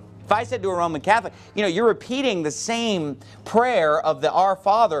repetitions. If I said to a Roman Catholic, you're repeating the same prayer of the Our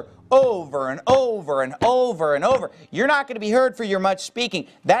Father over and over and over and over, you're not going to be heard for your much speaking.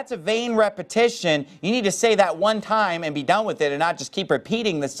 That's a vain repetition. You need to say that one time and be done with it and not just keep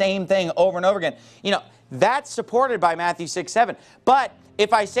repeating the same thing over and over again. That's supported by Matthew 6:7. But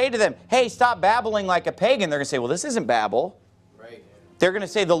if I say to them, hey, stop babbling like a pagan, they're going to say, well, this isn't babble. Right. They're going to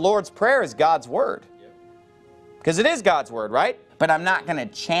say the Lord's Prayer is God's Word. Because it is God's Word, right? But I'm not going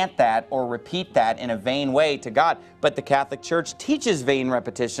to chant that or repeat that in a vain way to God. But the Catholic Church teaches vain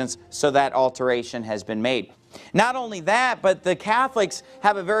repetitions, so that alteration has been made. Not only that, but the Catholics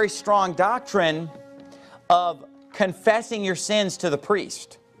have a very strong doctrine of confessing your sins to the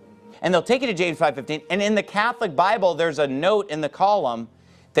priest. And they'll take you to James 5:15, and in the Catholic Bible, there's a note in the column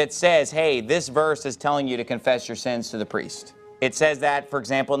that says, hey, this verse is telling you to confess your sins to the priest. It says that, for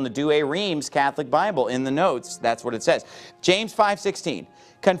example, in the Douay Rheims Catholic Bible, in the notes, that's what it says. James 5:16,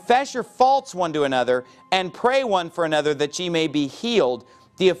 confess your faults one to another, and pray one for another that ye may be healed.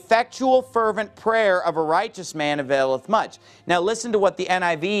 The effectual fervent prayer of a righteous man availeth much. Now listen to what the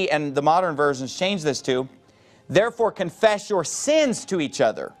NIV and the modern versions change this to. Therefore confess your sins to each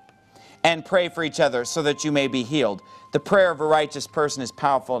other, and pray for each other so that you may be healed. The prayer of a righteous person is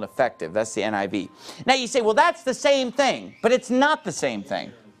powerful and effective. That's the NIV. Now you say, well, that's the same thing, but it's not the same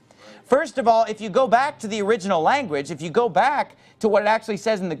thing. First of all, if you go back to the original language, if you go back to what it actually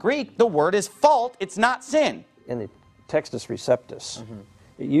says in the Greek, the word is fault, it's not sin. In the Textus Receptus,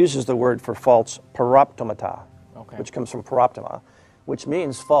 it uses the word for faults, paroptomata, which comes from paroptoma, which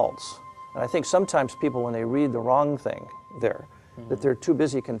means faults. And I think sometimes people, when they read the wrong thing there, that they're too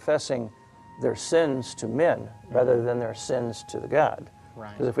busy confessing their sins to men rather than their sins to the God.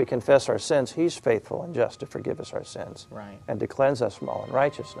 Because if we confess our sins, He's faithful and just to forgive us our sins and to cleanse us from all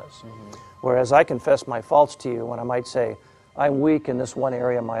unrighteousness. Whereas I confess my faults to you when I might say, I'm weak in this one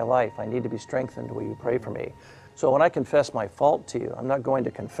area of my life. I need to be strengthened. Will you pray for me? So when I confess my fault to you, I'm not going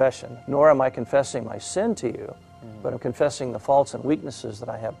to confession, nor am I confessing my sin to you, but I'm confessing the faults and weaknesses that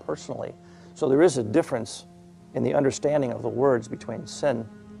I have personally. So there is a difference in the understanding of the words between sin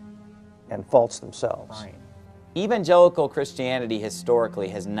and faults themselves. Evangelical Christianity historically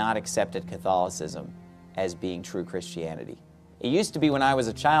has not accepted Catholicism as being true Christianity. It used to be when I was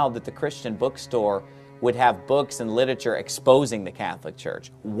a child that the Christian bookstore would have books and literature exposing the Catholic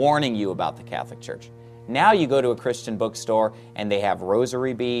Church, warning you about the Catholic Church. Now you go to a Christian bookstore and they have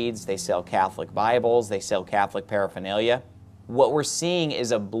rosary beads, they sell Catholic Bibles, they sell Catholic paraphernalia. What we're seeing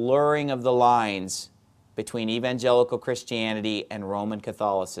is a blurring of the lines between evangelical Christianity and Roman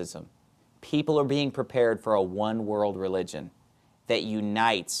Catholicism. People are being prepared for a one-world religion that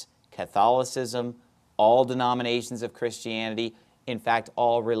unites Catholicism, all denominations of Christianity, in fact,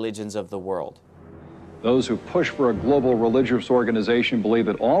 all religions of the world. Those who push for a global religious organization believe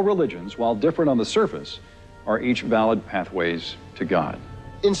that all religions, while different on the surface, are each valid pathways to God.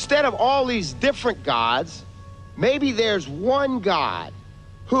 Instead of all these different gods, maybe there's one God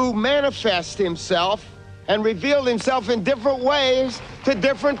who manifests himself and revealed himself in different ways to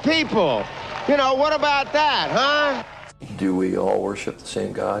different people. You know, what about that, huh? Do we all worship the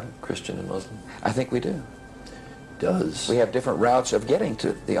same God, Christian and Muslim? I think we do. Does. We have different routes of getting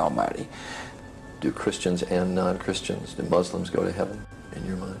to the Almighty. Do Christians and non-Christians, do Muslims go to heaven, in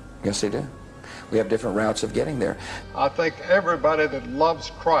your mind? Yes, they do. We have different routes of getting there. I think everybody that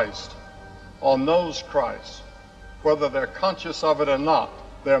loves Christ or knows Christ, whether they're conscious of it or not,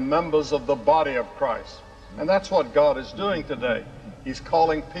 they're members of the body of Christ. And that's what God is doing today. He's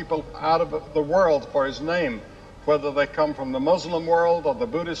calling people out of the world for his name, whether they come from the Muslim world or the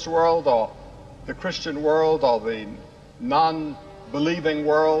Buddhist world or the Christian world or the non-believing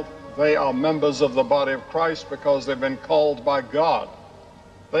world. They are members of the body of Christ because they've been called by God.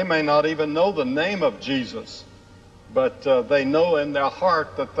 They may not even know the name of Jesus, but they know in their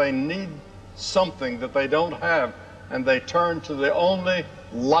heart that they need something that they don't have, and they turn to the only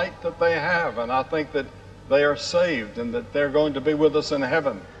light that they have. And I think that they are saved and that they're going to be with us in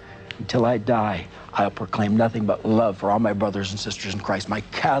heaven. Until I die, I'll proclaim nothing but love for all my brothers and sisters in Christ, my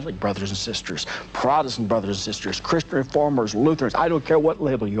Catholic brothers and sisters, Protestant brothers and sisters, Christian Reformers, Lutherans, I don't care what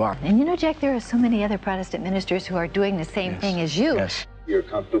label you are. And you know, Jack, there are so many other Protestant ministers who are doing the same thing as you. Yes. You're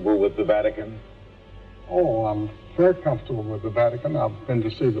comfortable with the Vatican? Oh, I'm very comfortable with the Vatican. I've been to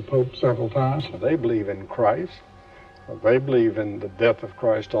see the Pope several times. They believe in Christ. They believe in the death of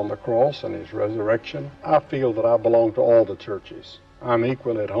Christ on the cross and his resurrection. I feel that I belong to all the churches. I'm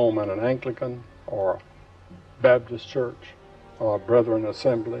equally at home in an Anglican or Baptist church or a Brethren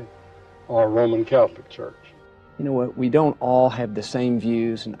Assembly or a Roman Catholic church. You know what, we don't all have the same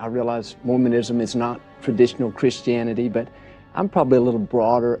views, and I realize Mormonism is not traditional Christianity, but I'm probably a little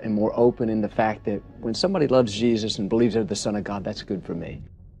broader and more open in the fact that when somebody loves Jesus and believes they're the Son of God, that's good for me.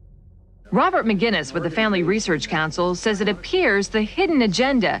 Robert McGinnis with the Family Research Council says it appears the hidden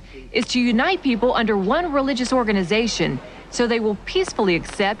agenda is to unite people under one religious organization so they will peacefully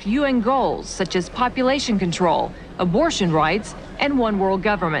accept UN goals such as population control, abortion rights, and one world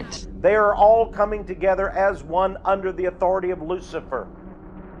government. They are all coming together as one under the authority of Lucifer.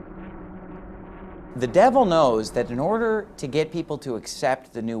 The devil knows that in order to get people to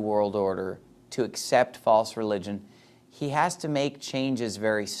accept the New World Order, to accept false religion, he has to make changes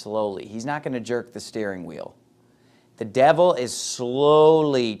very slowly. He's not going to jerk the steering wheel. The devil is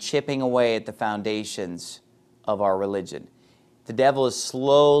slowly chipping away at the foundations of our religion. The devil is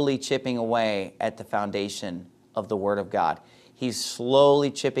slowly chipping away at the foundation of the Word of God. He's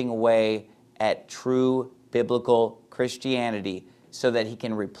slowly chipping away at true biblical Christianity so that he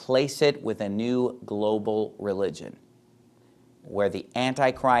can replace it with a new global religion where the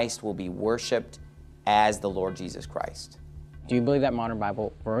Antichrist will be worshipped as the Lord Jesus Christ. Do you believe that modern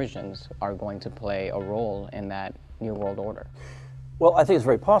Bible versions are going to play a role in that New World Order? Well, I think it's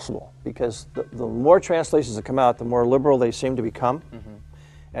very possible, because the more translations that come out, the more liberal they seem to become,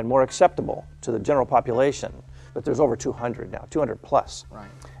 and more acceptable to the general population. But there's over 200 now, 200 plus. Right.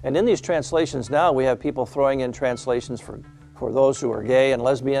 And in these translations now, we have people throwing in translations for those who are gay and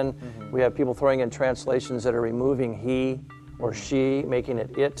lesbian. We have people throwing in translations that are removing he or she, making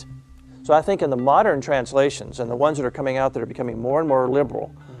it it. So I think in the modern translations, and the ones that are coming out that are becoming more and more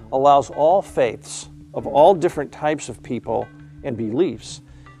liberal, allows all faiths of all different types of people and beliefs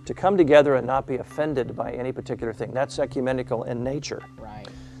to come together and not be offended by any particular thing. That's ecumenical in nature. Right.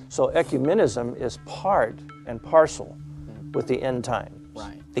 So ecumenism is part and parcel with the end times.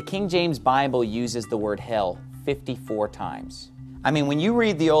 Right. The King James Bible uses the word hell 54 times. I mean, when you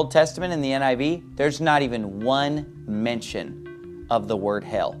read the Old Testament in the NIV, there's not even one mention of the word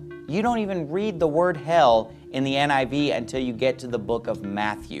hell. You don't even read the word hell in the NIV until you get to the book of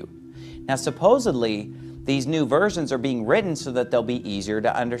Matthew. Now, supposedly, these new versions are being written so that they'll be easier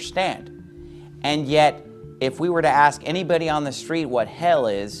to understand. And yet, if we were to ask anybody on the street what hell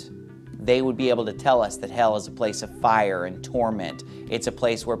is, they would be able to tell us that hell is a place of fire and torment. It's a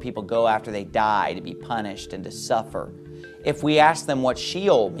place where people go after they die to be punished and to suffer. If we ask them what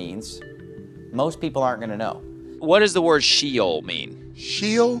Sheol means, most people aren't going to know. What does the word Sheol mean?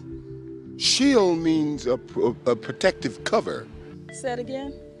 Sheol? Sheol means a protective cover. Say it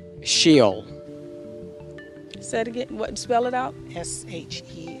again. Sheol. Say it again. What? Spell it out.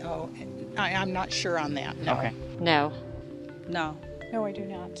 S-H-E-O. I'm not sure on that. No. Okay. No. No. No, I do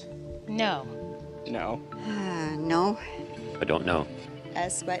not. No. No. No. I don't know.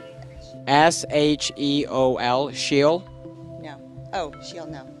 But S-H-E-O-L, Sheol? No. Oh, Sheol,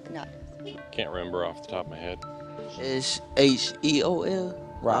 no, not. Can't remember off the top of my head.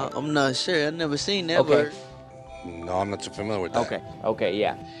 S-H-E-O-L? Right. I'm not sure. I've never seen that Okay. word. No, I'm not so familiar with that. Okay. Okay,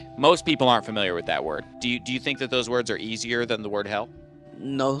 yeah. Most people aren't familiar with that word. Do you think that those words are easier than the word hell?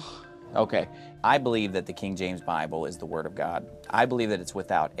 No. Okay. I believe that the King James Bible is the Word of God. I believe that it's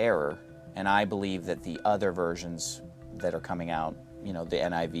without error, and I believe that the other versions that are coming out, you know, the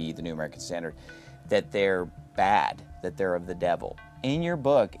NIV, the New American Standard, that they're bad, that they're of the devil. In your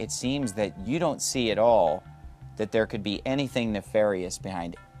book, it seems that you don't see at all that there could be anything nefarious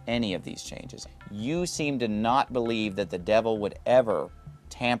behind any of these changes. You seem to not believe that the devil would ever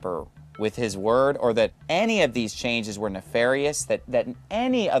tamper with his word, or that any of these changes were nefarious, that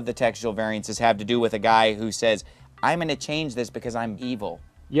any of the textual variances have to do with a guy who says, I'm going to change this because I'm evil.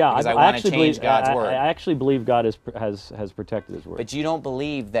 Yeah, because I want to change God's word. I actually believe God has protected his word. But you don't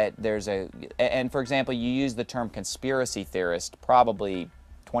believe that there's and for example, you use the term conspiracy theorist probably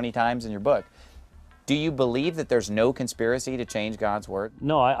 20 times in your book. Do you believe that there's no conspiracy to change God's word?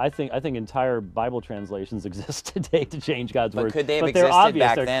 No, I think entire Bible translations exist today to change God's word. But could they have they're existed obvious,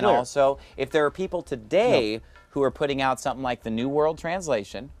 back they're then clear. also? If there are people today who are putting out something like the New World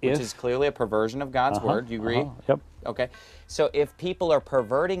Translation, which is clearly a perversion of God's word, do you agree? Yep. Okay. So if people are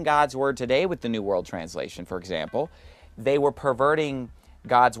perverting God's word today with the New World Translation, for example, they were perverting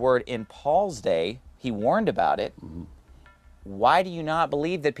God's word in Paul's day. He warned about it. Mm-hmm. Why do you not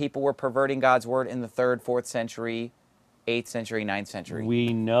believe that people were perverting God's word in the 3rd, 4th century, 8th century, 9th century?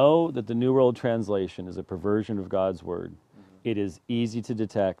 We know that the New World Translation is a perversion of God's word. It is easy to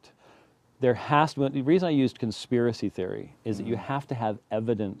detect. There has to be, the reason I used conspiracy theory is that you have to have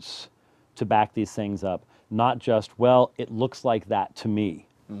evidence to back these things up, not just, well, it looks like that to me.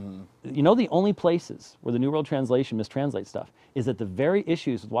 You know, the only places where the New World Translation mistranslates stuff is that the very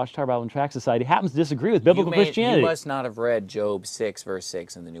issues with Watchtower Bible and Tract Society happens to disagree with biblical Christianity. You must not have read Job 6, verse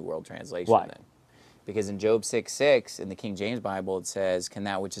 6 in the New World Translation. Why? Then. Because in Job 6:6 in the King James Bible it says, can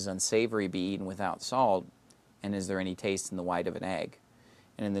that which is unsavory be eaten without salt? And is there any taste in the white of an egg?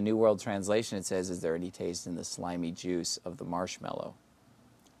 And in the New World Translation it says, is there any taste in the slimy juice of the marshmallow?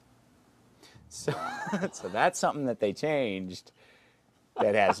 So that's something that they changed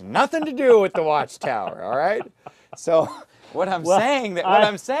that has nothing to do with the Watchtower, all right? So what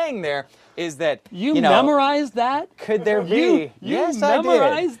I'm saying there is that you know, memorized that? Could there be? You Yes, I did.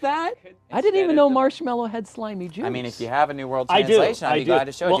 memorized that? I didn't even know marshmallow had slimy juice. I mean, if you have a New World Translation, I'd be glad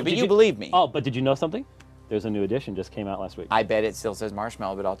to show it to you. But you believe me. Oh, but did you know something? There's a new edition just came out last week. I bet it still says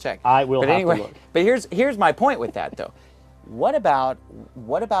marshmallow, but I'll check. I will have to look. But here's my point with that though. What about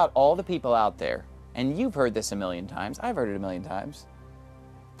all the people out there, and you've heard this a million times, I've heard it a million times,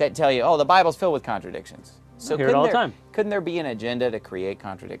 that tell you, oh, the Bible's filled with contradictions. So I hear it all the time. Couldn't there be an agenda to create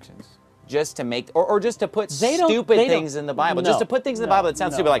contradictions? Just to make, or just to put stupid things in the Bible. Just to put things in the Bible that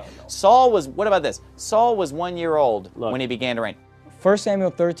sound stupid. Like Saul was, what about this? Saul was 1 year old when he began to reign. 1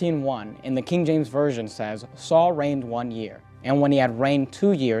 Samuel 13:1 in the King James Version says, Saul reigned 1 year, and when he had reigned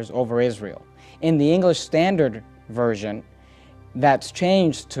 2 years over Israel. In the English Standard Version, that's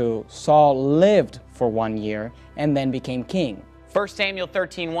changed to Saul lived for 1 year and then became king. 1 Samuel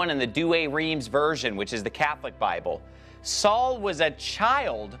 13:1 in the Douay-Rheims Version, which is the Catholic Bible, Saul was a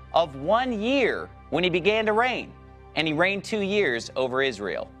child of 1 year when he began to reign, and he reigned 2 years over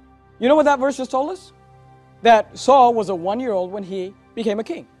Israel. You know what that verse just told us? That Saul was a 1 year old when he became a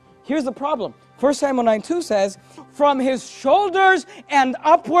king. Here's the problem. 1 Samuel 9:2 says, from his shoulders and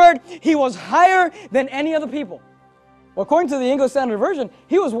upward, he was higher than any other people. Well, according to the English Standard Version,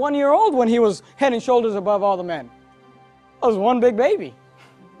 he was 1 year old when he was head and shoulders above all the men. That was one big baby.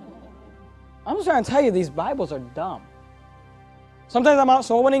 I'm just trying to tell you, these Bibles are dumb. Sometimes I'm out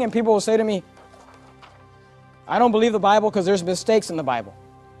soul winning and people will say to me, I don't believe the Bible because there's mistakes in the Bible.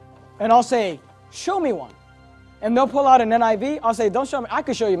 And I'll say, show me one. And they'll pull out an NIV. I'll say, don't show me. I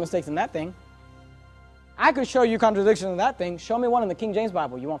could show you mistakes in that thing. I could show you contradictions in that thing. Show me one in the King James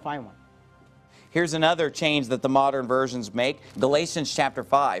Bible. You won't find one. Here's another change that the modern versions make. Galatians chapter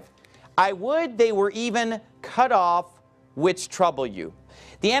 5. I would they were even cut off which trouble you.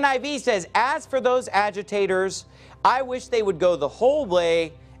 The NIV says, as for those agitators, I wish they would go the whole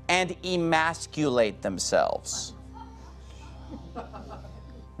way and emasculate themselves.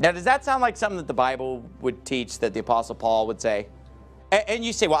 Now, does that sound like something that the Bible would teach, that the Apostle Paul would say? And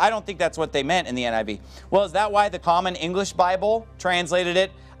you say, well, I don't think that's what they meant in the NIV. Well, is that why the Common English Bible translated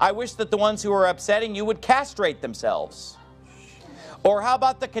it? I wish that the ones who are upsetting you would castrate themselves. Or how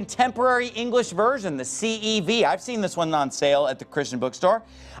about the contemporary English version, the CEV? I've seen this one on sale at the Christian bookstore.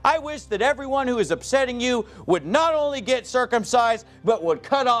 I wish that everyone who is upsetting you would not only get circumcised, but would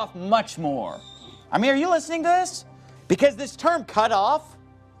cut off much more. I mean, are you listening to this? Because this term cut off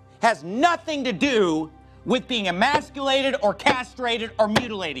has nothing to do with being emasculated or castrated or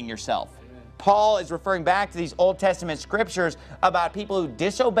mutilating yourself. Paul is referring back to these Old Testament scriptures about people who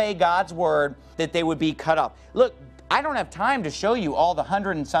disobey God's word, that they would be cut off. Look, I don't have time to show you all the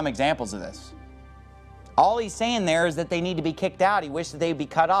 100 and some examples of this. All he's saying there is that they need to be kicked out. He wished that they would be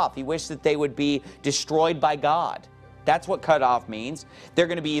cut off. He wished that they would be destroyed by God. That's what cut off means. They're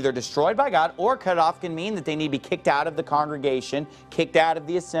going to be either destroyed by God, or cut off can mean that they need to be kicked out of the congregation, kicked out of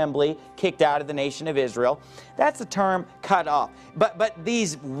the assembly, kicked out of the nation of Israel. That's the term cut off. But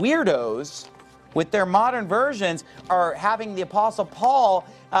these weirdos with their modern versions are having the Apostle Paul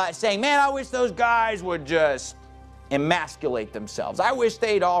saying, man, I wish those guys would just emasculate themselves. I wish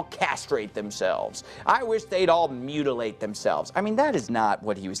they'd all castrate themselves. I wish they'd all mutilate themselves. I mean, that is not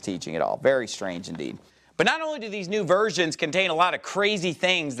what he was teaching at all. Very strange indeed. But not only do these new versions contain a lot of crazy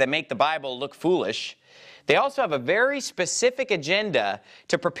things that make the Bible look foolish, they also have a very specific agenda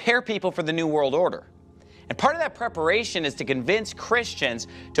to prepare people for the New World Order. And part of that preparation is to convince Christians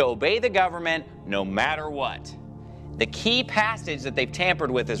to obey the government no matter what. The key passage that they've tampered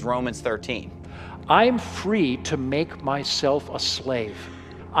with is Romans 13. I'm free to make myself a slave.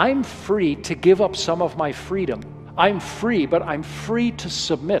 I'm free to give up some of my freedom. I'm free, but I'm free to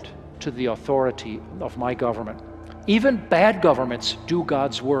submit to the authority of my government. Even bad governments do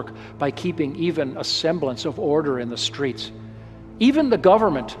God's work by keeping even a semblance of order in the streets. Even the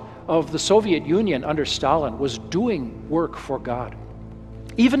government of the Soviet Union under Stalin was doing work for God.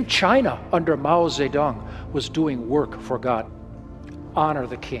 Even China under Mao Zedong was doing work for God. Honor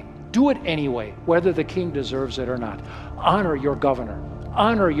the king. Do it anyway, whether the king deserves it or not. Honor your governor.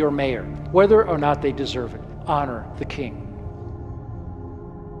 Honor your mayor, whether or not they deserve it. Honor the king.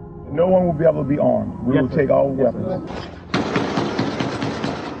 No one will be able to be armed. We will take all weapons.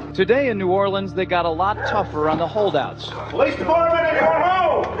 Today in New Orleans, they got a lot tougher on the holdouts. Police department at your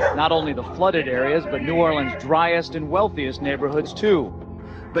home! Not only the flooded areas, but New Orleans' driest and wealthiest neighborhoods too.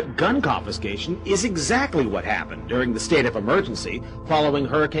 But gun confiscation is exactly what happened during the state of emergency following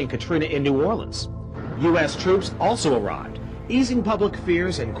Hurricane Katrina in New Orleans. U.S. troops also arrived. Easing public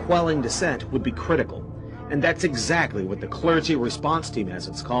fears and quelling dissent would be critical. And that's exactly what the Clergy Response Team, as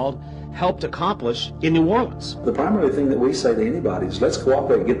it's called, helped accomplish in New Orleans. The primary thing that we say to anybody is let's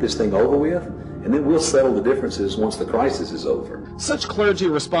cooperate and get this thing over with, and then we'll settle the differences once the crisis is over. Such clergy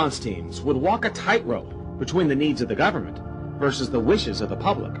response teams would walk a tightrope between the needs of the government versus the wishes of the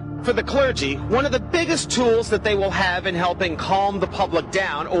public. For the clergy, one of the biggest tools that they will have in helping calm the public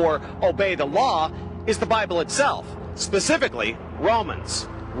down or obey the law is the Bible itself, specifically Romans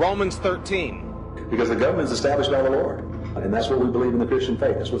 13. Because the government is established by the Lord, and that's what we believe in the Christian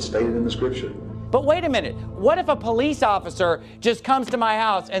faith. That's what's stated in the Scripture. But wait a minute. What if a police officer just comes to my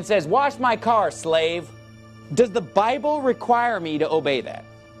house and says, wash my car, slave? Does the Bible require me to obey that?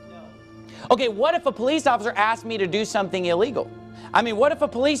 No. Okay, what if a police officer asked me to do something illegal? I mean, what if a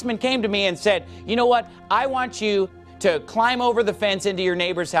policeman came to me and said, you know what, I want you to climb over the fence into your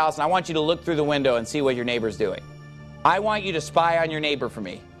neighbor's house, and I want you to look through the window and see what your neighbor's doing. I want you to spy on your neighbor for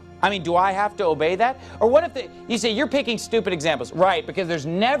me. I mean, do I have to obey that? Or what if you say, you're picking stupid examples. Right, because there's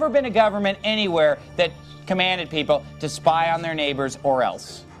never been a government anywhere that commanded people to spy on their neighbors or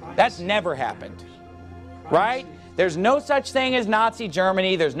else. That's never happened. Right? There's no such thing as Nazi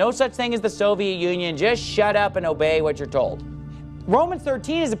Germany. There's no such thing as the Soviet Union. Just shut up and obey what you're told. Romans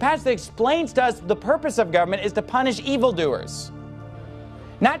 13 is a passage that explains to us the purpose of government is to punish evildoers.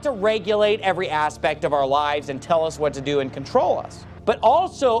 Not to regulate every aspect of our lives and tell us what to do and control us. But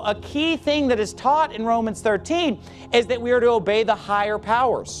also a key thing that is taught in Romans 13 is that we are to obey the higher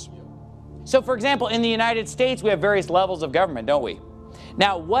powers. So for example, in the United States, we have various levels of government, don't we?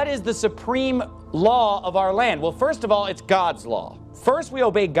 Now, what is the supreme law of our land? Well, first of all, it's God's law. First, we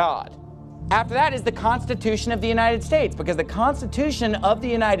obey God. After that is the Constitution of the United States, because the Constitution of the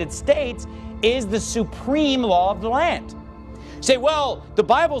United States is the supreme law of the land. Say, well, the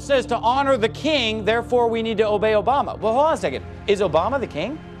Bible says to honor the king, therefore we need to obey Obama. Well, hold on a second. Is Obama the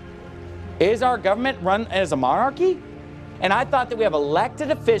king? Is our government run as a monarchy? And I thought that we have elected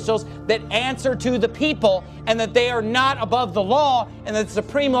officials that answer to the people and that they are not above the law, and that the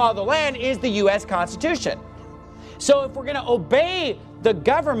supreme law of the land is the U.S. Constitution. So if we're going to obey the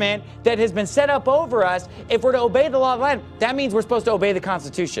government that has been set up over us, if we're to obey the law of the land, that means we're supposed to obey the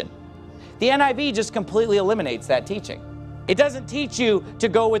Constitution. The NIV just completely eliminates that teaching. It doesn't teach you to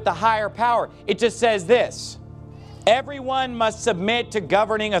go with the higher power. It just says this. Everyone must submit to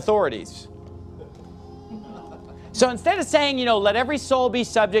governing authorities. So instead of saying, you know, let every soul be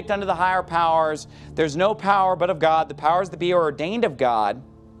subject unto the higher powers, there's no power but of God, the powers that be are ordained of God,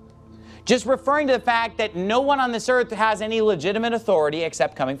 just referring to the fact that no one on this earth has any legitimate authority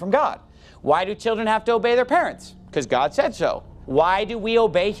except coming from God. Why do children have to obey their parents? Because God said so. Why do we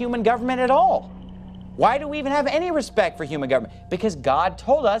obey human government at all? Why do we even have any respect for human government? Because God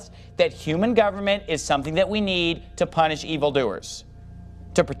told us that human government is something that we need to punish evildoers,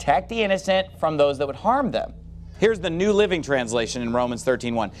 to protect the innocent from those that would harm them. Here's the New Living Translation in Romans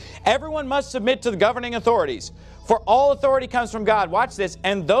 13:1. Everyone must submit to the governing authorities, for all authority comes from God. Watch this.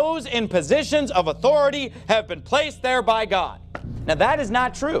 And those in positions of authority have been placed there by God. Now that is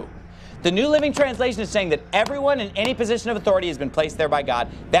not true. The New Living Translation is saying that everyone in any position of authority has been placed there by God.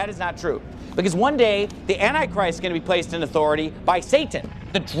 That is not true. Because one day, the Antichrist is going to be placed in authority by Satan.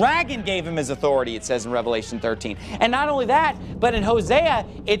 The dragon gave him his authority, it says in Revelation 13. And not only that, but in Hosea,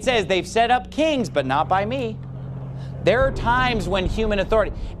 it says they've set up kings, but not by me. There are times when human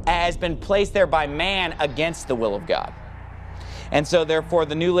authority has been placed there by man against the will of God. And so therefore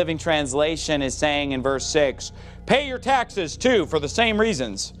the New Living Translation is saying in verse 6, pay your taxes too for the same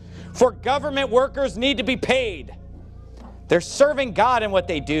reasons. For government workers need to be paid. They're serving God in what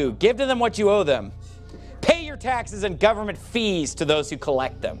they do. Give to them what you owe them. Pay your taxes and government fees to those who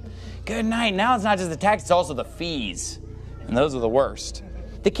collect them. Good night. Now it's not just the tax, it's also the fees. And those are the worst.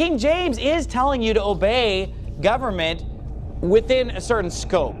 The King James is telling you to obey government within a certain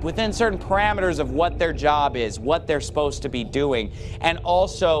scope, within certain parameters of what their job is, what they're supposed to be doing. And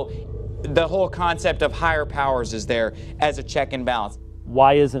also the whole concept of higher powers is there as a check and balance.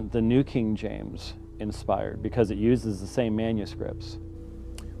 Why isn't the New King James inspired? Because it uses the same manuscripts.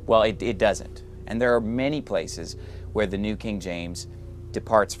 Well, it doesn't. And there are many places where the New King James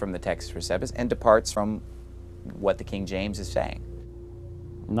departs from the Textus Receptus and departs from what the King James is saying.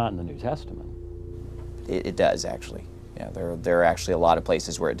 Not in the New Testament. It does, actually. Yeah, there are actually a lot of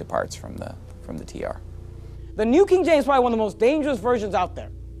places where it departs from the TR. The New King James is probably one of the most dangerous versions out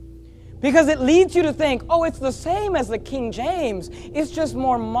there, because it leads you to think, oh, it's the same as the King James, it's just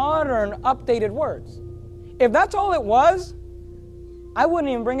more modern, updated words. If that's all it was, I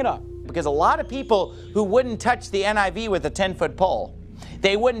wouldn't even bring it up. Because a lot of people who wouldn't touch the NIV with a 10-foot pole,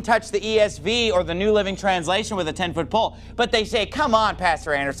 they wouldn't touch the ESV or the New Living Translation with a 10-foot pole, but they say, come on,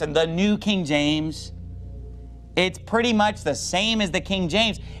 Pastor Anderson, the New King James, it's pretty much the same as the King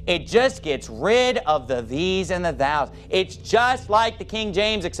James. It just gets rid of the these and the thous. It's just like the King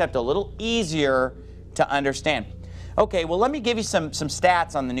James, except a little easier to understand. Okay, well, let me give you some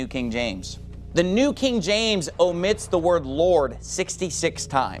stats on the New King James. The New King James omits the word Lord 66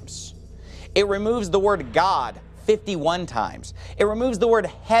 times. It removes the word God 51 times. It removes the word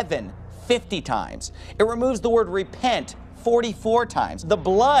heaven 50 times. It removes the word repent 44 times. The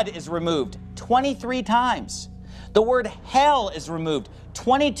blood is removed 23 times. The word hell is removed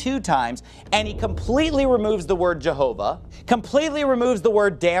 22 times, and he completely removes the word Jehovah, completely removes the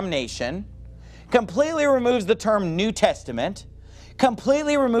word damnation, completely removes the term New Testament,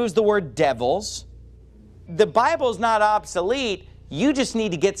 completely removes the word devils. The Bible's not obsolete. You just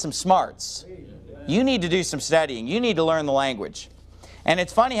need to get some smarts. You need to do some studying. You need to learn the language. And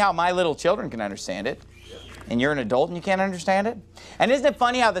it's funny how my little children can understand it. And you're an adult and you can't understand it? And isn't it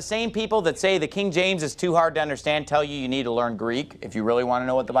funny how the same people that say the King James is too hard to understand tell you need to learn Greek if you really want to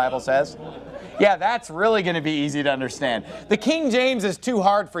know what the Bible says? Yeah, that's really going to be easy to understand. The King James is too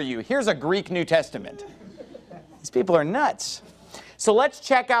hard for you. Here's a Greek New Testament. These people are nuts. So let's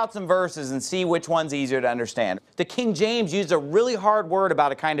check out some verses and see which one's easier to understand. The King James used a really hard word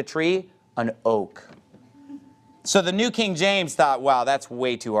about a kind of tree, an oak. So the New King James thought, wow, that's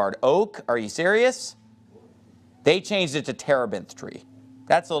way too hard. Oak? Are you serious? They changed it to terebinth tree.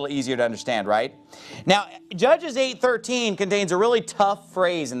 That's a little easier to understand, right? Now, Judges 8:13 contains a really tough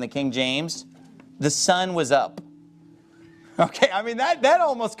phrase in the King James. The sun was up. Okay, I mean, that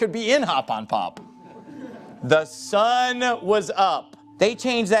almost could be in Hop on Pop. The sun was up. They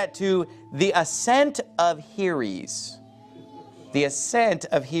changed that to the ascent of Heres. The ascent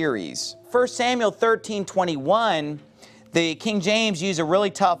of Heres. 1 Samuel 13:21, the King James used a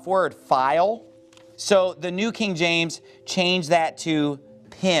really tough word, file. So the New King James changed that to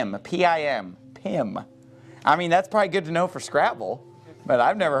Pim, P-I-M, Pim. I mean, that's probably good to know for Scrabble, but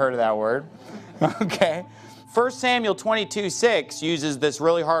I've never heard of that word. Okay. 1 Samuel 22:6 uses this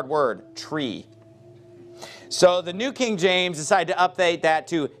really hard word, tree. So the New King James decided to update that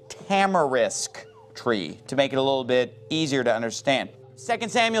to tamarisk tree to make it a little bit easier to understand. 2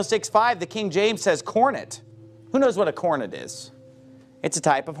 Samuel 6:5, the King James says cornet. Who knows what a cornet is? It's a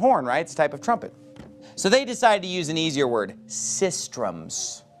type of horn, right? It's a type of trumpet. So they decided to use an easier word,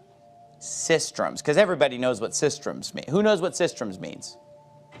 sistrums. Sistrums, because everybody knows what sistrums mean. Who knows what sistrums means?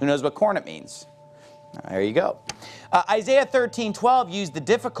 Who knows what cornet means? There you go. Isaiah 13:12 used the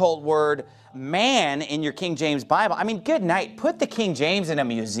difficult word man in your King James Bible. I mean, good night. Put the King James in a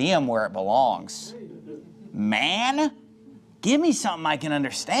museum where it belongs. Man? Give me something I can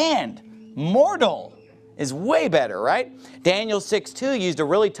understand. Mortal is way better, right? Daniel 6:2 used a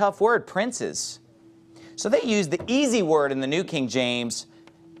really tough word, princes. So they used the easy word in the New King James,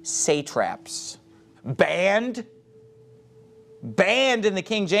 satraps. Band? Band in the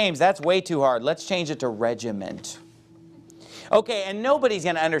King James, that's way too hard. Let's change it to regiment. Okay, and nobody's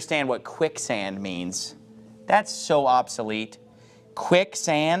going to understand what quicksand means. That's so obsolete.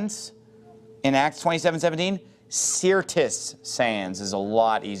 Quicksands in Acts 27:17, Syrtis sands is a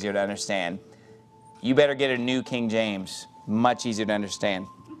lot easier to understand. You better get a New King James. Much easier to understand.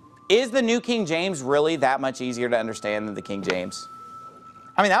 Is the New King James really that much easier to understand than the King James?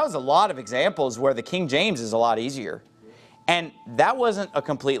 I mean, that was a lot of examples where the King James is a lot easier. And that wasn't a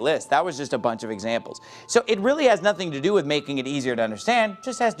complete list. That was just a bunch of examples. So it really has nothing to do with making it easier to understand. It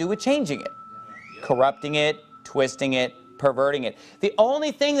just has to do with changing it. Corrupting it, twisting it, perverting it. The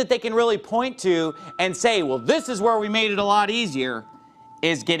only thing that they can really point to and say, well, this is where we made it a lot easier,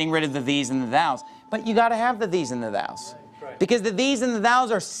 is getting rid of the these and the thous. But you got to have the these and the thous. Because the these and the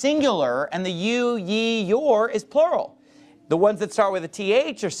thous are singular and the you, ye, your is plural. The ones that start with a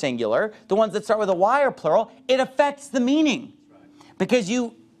th are singular. The ones that start with a y are plural. It affects the meaning. Because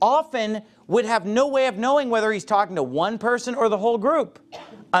you often would have no way of knowing whether he's talking to one person or the whole group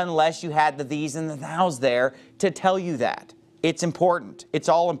unless you had the these and the thous there to tell you that. It's important. It's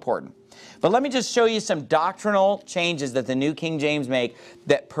all important. But let me just show you some doctrinal changes that the New King James make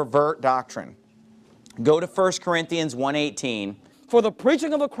that pervert doctrine. Go to 1 Corinthians 1:18. For the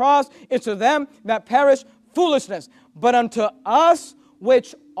preaching of the cross is to them that perish foolishness, but unto us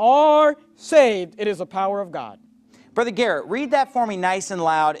which are saved, it is the power of God. Brother Garrett, read that for me nice and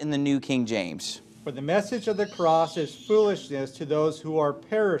loud in the New King James. For the message of the cross is foolishness to those who are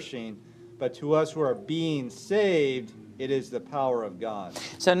perishing, but to us who are being saved, it is the power of God.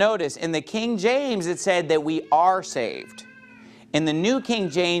 So notice, in the King James it said that we are saved. In the New King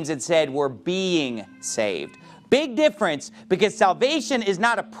James it said we're being saved. Big difference, because salvation is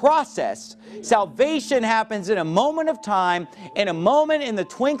not a process. Salvation happens in a moment of time, in a moment, in the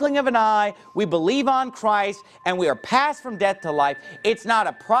twinkling of an eye. We believe on Christ and we are passed from death to life. It's not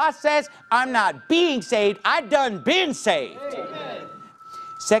a process. I'm not being saved. I done been saved. Amen.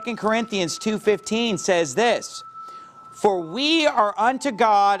 2 Corinthians 2:15 says this, for we are unto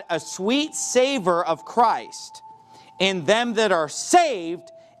God a sweet savor of Christ in them that are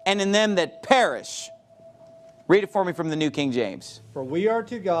saved and in them that perish. Read it for me from the New King James. For we are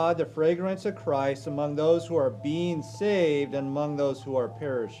to God the fragrance of Christ among those who are being saved and among those who are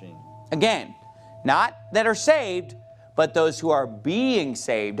perishing. Again, not that are saved, but those who are being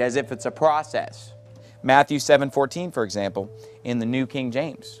saved, as if it's a process. Matthew 7:14, for example, in the New King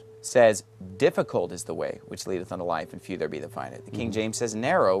James, says, difficult is the way which leadeth unto life, and few there be that find it. The King James says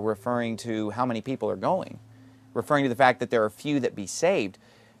narrow, referring to how many people are going, referring to the fact that there are few that be saved.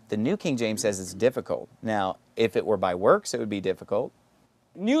 The New King James says it's difficult. Now, if it were by works, it would be difficult.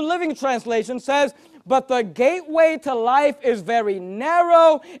 New Living Translation says, but the gateway to life is very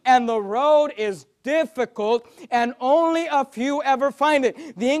narrow, and the road is difficult, and only a few ever find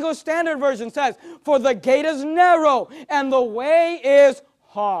it. The English Standard Version says, for the gate is narrow, and the way is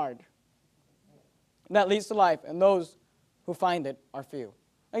hard. That leads to life, and those who find it are few.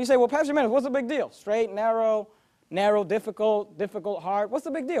 And you say, well, Pastor Jimenez, what's the big deal? Straight, narrow, difficult, hard. What's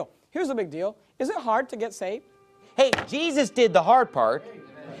the big deal? Here's the big deal. Is it hard to get saved? Hey, Jesus did the hard part.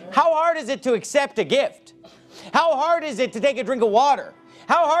 How hard is it to accept a gift? How hard is it to take a drink of water?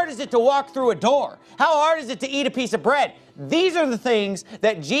 How hard is it to walk through a door? How hard is it to eat a piece of bread? These are the things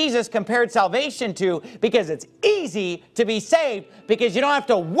that Jesus compared salvation to, because it's easy to be saved because you don't have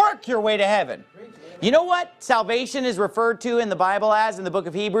to work your way to heaven. You know what salvation is referred to in the Bible as, in the book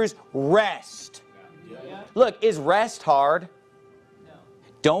of Hebrews? Rest. Look, is rest hard?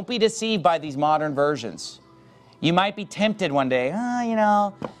 Don't be deceived by these modern versions. You might be tempted one day, you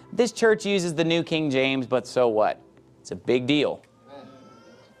know, this church uses the New King James, but so what? It's a big deal.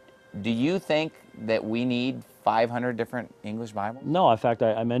 Do you think that we need 500 different English Bibles? No, in fact,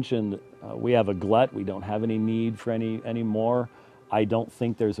 I mentioned we have a glut. We don't have any need for any more. I don't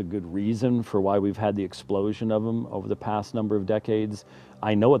think there's a good reason for why we've had the explosion of them over the past number of decades.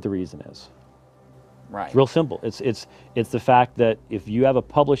 I know what the reason is. Right. It's real simple. It's the fact that if you have a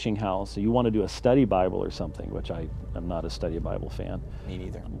publishing house, so you want to do a study Bible or something, which I am not a study Bible fan. Me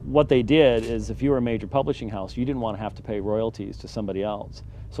neither. What they did is, if you were a major publishing house, you didn't want to have to pay royalties to somebody else.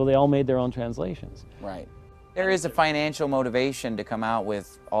 So they all made their own translations. Right. There is a financial motivation to come out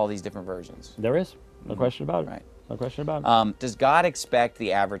with all these different versions. There is. No question about it. Right. No question about it. Does God expect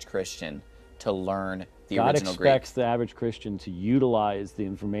the average Christian to learn the original Greek? God expects the average Christian to utilize the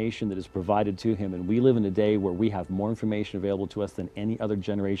information that is provided to him, and we live in a day where we have more information available to us than any other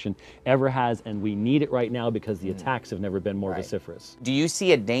generation ever has, and we need it right now because the attacks have never been more vociferous. Do you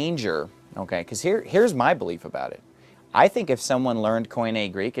see a danger? Okay, because here's my belief about it. I think if someone learned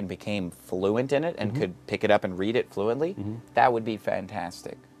Koine Greek and became fluent in it and could pick it up and read it fluently, that would be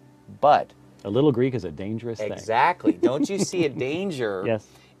fantastic. But a little Greek is a dangerous thing. Exactly. Don't you see a danger Yes.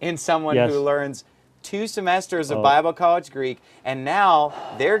 in someone Yes. who learns 2 semesters of Bible college Greek, and now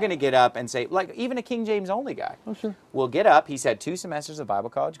they're going to get up and say, like even a King James only guy will get up, he's had 2 semesters of Bible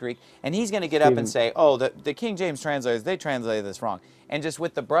college Greek, and he's going to get up and say, oh, the King James translators, they translated this wrong. And just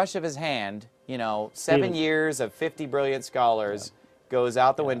with the brush of his hand, you know, 7 years of 50 brilliant scholars goes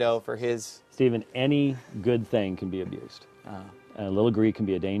out the window for his... Stephen, any good thing can be abused. And a little Greek can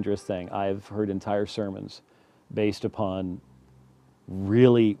be a dangerous thing. I've heard entire sermons based upon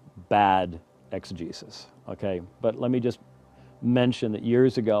really bad exegesis, okay? But let me just mention that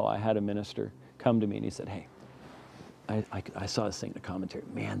years ago I had a minister come to me and he said, hey, I saw this thing in the commentary.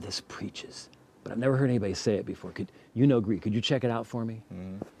 Man, this preaches, but I've never heard anybody say it before. You know Greek, could you check it out for me?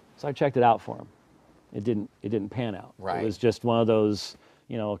 So I checked it out for him. It didn't pan out. Right. It was just one of those,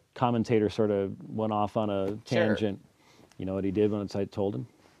 you know, commentator sort of went off on a tangent. You know what he did when I told him?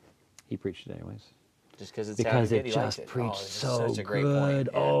 He preached it anyways. Just because it just preached so such a great good. point.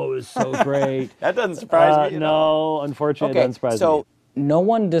 Oh, it was so great. That doesn't surprise me. No, unfortunately, it doesn't surprise me. No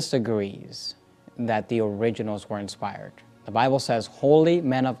one disagrees that the originals were inspired. The Bible says, holy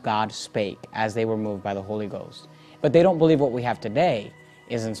men of God spake as they were moved by the Holy Ghost. But they don't believe what we have today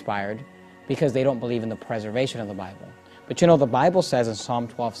is inspired because they don't believe in the preservation of the Bible. But you know, the Bible says in Psalm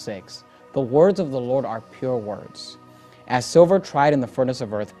 12:6, the words of the Lord are pure words, as silver tried in the furnace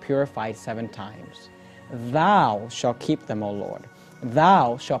of earth, purified 7 times. Thou shalt keep them, O Lord.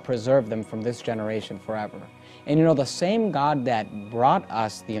 Thou shalt preserve them from this generation forever. And you know, the same God that brought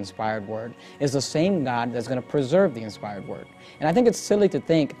us the inspired word is the same God that's going to preserve the inspired word. And I think it's silly to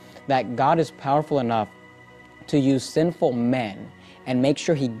think that God is powerful enough to use sinful men and make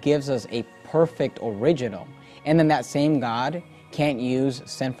sure he gives us a perfect original. And then that same God can't use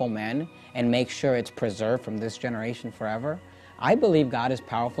sinful men and make sure it's preserved from this generation forever. I believe God is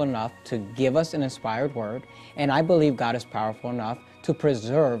powerful enough to give us an inspired word, and I believe God is powerful enough to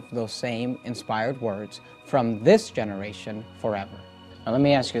preserve those same inspired words from this generation forever. Now let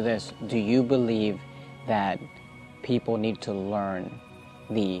me ask you this. Do you believe that people need to learn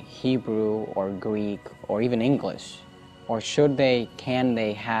the Hebrew or Greek or even English? Or can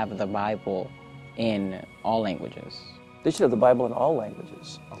they have the Bible in all languages? They should have the Bible in all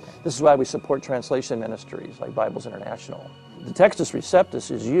languages. This is why we support translation ministries like Bibles International. The Textus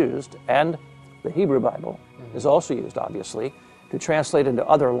Receptus is used, and the Hebrew Bible is also used, obviously, to translate into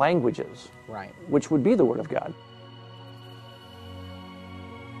other languages, right, which would be the Word of God.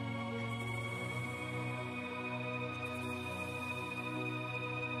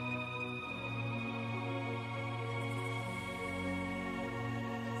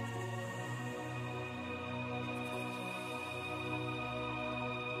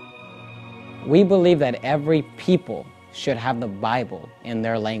 We believe that every people should have the Bible in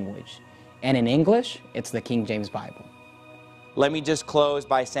their language. And in English, it's the King James Bible. Let me just close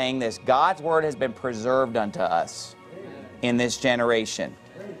by saying this. God's word has been preserved unto us in this generation.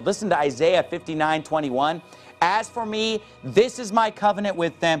 Listen to Isaiah 59:21. As for me, this is my covenant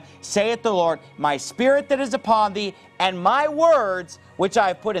with them, saith the Lord, my spirit that is upon thee, and my words which I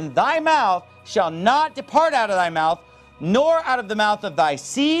have put in thy mouth shall not depart out of thy mouth, nor out of the mouth of thy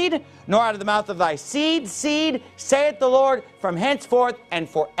seed, nor out of the mouth of thy seed, saith the Lord, from henceforth and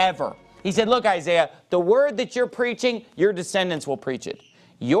forever. He said, look, Isaiah, the word that you're preaching, your descendants will preach it.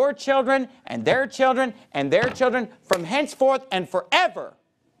 Your children and their children and their children from henceforth and forever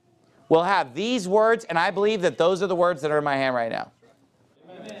will have these words, and I believe that those are the words that are in my hand right now.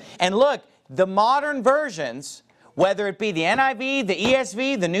 Amen. And look, the modern versions, whether it be the NIV, the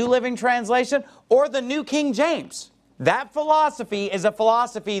ESV, the New Living Translation, or the New King James, that philosophy is a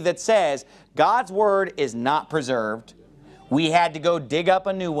philosophy that says God's word is not preserved. We had to go dig up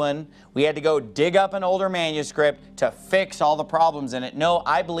a new one. We had to go dig up an older manuscript to fix all the problems in it. No,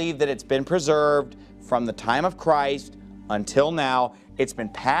 I believe that it's been preserved from the time of Christ until now. It's been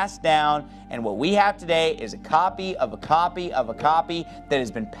passed down, and what we have today is a copy of a copy of a copy that has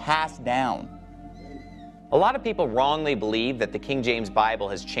been passed down. A lot of people wrongly believe that the King James Bible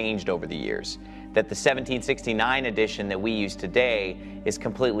has changed over the years, that the 1769 edition that we use today is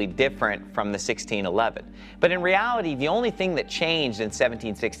completely different from the 1611. But in reality, the only thing that changed in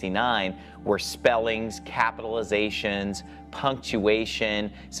 1769 were spellings, capitalizations,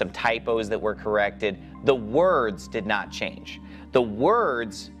 punctuation, some typos that were corrected. The words did not change. The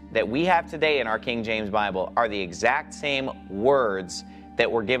words that we have today in our King James Bible are the exact same words that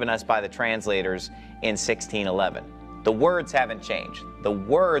were given us by the translators in 1611. The words haven't changed. The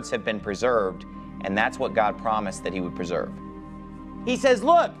words have been preserved, and that's what God promised that He would preserve. He says,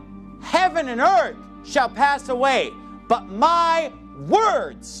 look, heaven and earth shall pass away, but my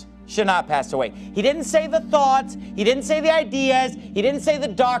words shall not pass away. He didn't say the thoughts, He didn't say the ideas, He didn't say the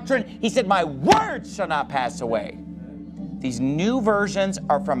doctrine. He said, my words shall not pass away. These new versions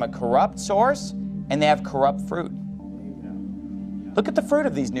are from a corrupt source, and they have corrupt fruit. Look at the fruit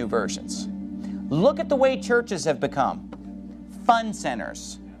of these new versions. Look at the way churches have become. Fun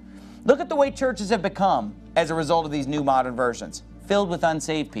centers. Look at the way churches have become as a result of these new modern versions. Filled with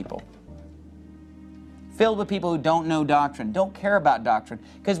unsaved people. Filled with people who don't know doctrine, don't care about doctrine.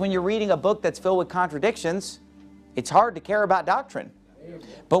 Because when you're reading a book that's filled with contradictions, it's hard to care about doctrine.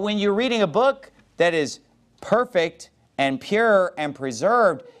 But when you're reading a book that is perfect and pure and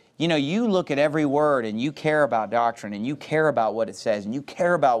preserved, you know, you look at every word and you care about doctrine and you care about what it says and you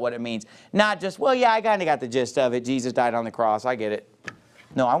care about what it means. Not just, well, yeah, I kind of got the gist of it. Jesus died on the cross. I get it.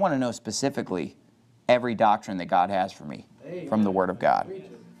 No, I want to know specifically every doctrine that God has for me from the Word of God.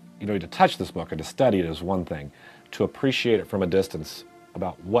 You know, to touch this book and to study it is one thing. To appreciate it from a distance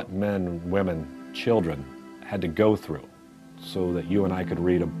about what men, women, children had to go through so that you and I could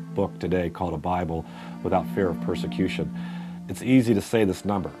read a book today called a Bible without fear of persecution. It's easy to say this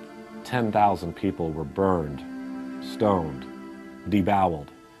number. 10,000 people were burned, stoned, deboweled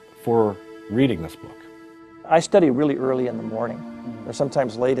for reading this book. I study really early in the morning, or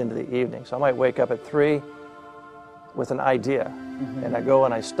sometimes late into the evening. So I might wake up at 3 with an idea, and I go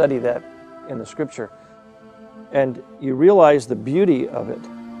and I study that in the Scripture. And you realize the beauty of it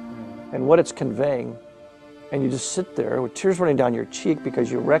and what it's conveying, and you just sit there with tears running down your cheek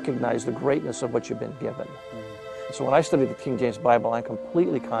because you recognize the greatness of what you've been given. So when I study the King James Bible, I'm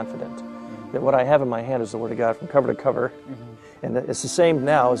completely confident that what I have in my hand is the Word of God from cover to cover. And it's the same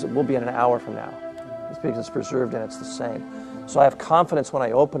now as it will be in an hour from now. It's because it's preserved and it's the same. So I have confidence when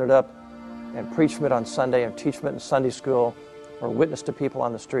I open it up and preach from it on Sunday and teach from it in Sunday school or witness to people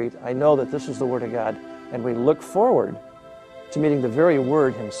on the street. I know that this is the Word of God, and we look forward to meeting the very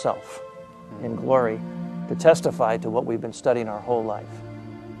Word Himself in glory to testify to what we've been studying our whole life.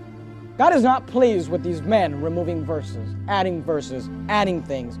 God is not pleased with these men removing verses, adding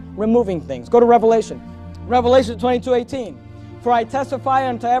things, removing things. Go to Revelation. Revelation 22:18. For I testify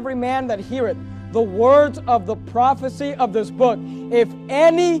unto every man that heareth the words of the prophecy of this book. If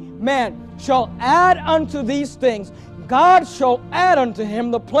any man shall add unto these things, God shall add unto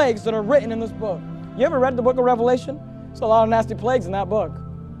him the plagues that are written in this book. You ever read the book of Revelation? There's a lot of nasty plagues in that book.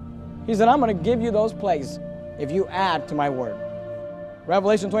 He said, I'm going to give you those plagues if you add to my word.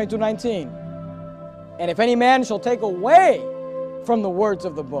 Revelation 22:19. And if any man shall take away from the words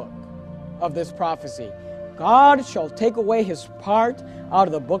of the book of this prophecy, God shall take away his part out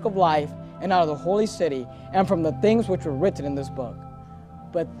of the book of life and out of the holy city and from the things which were written in this book.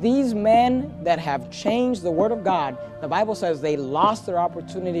 But these men that have changed the word of God, the Bible says they lost their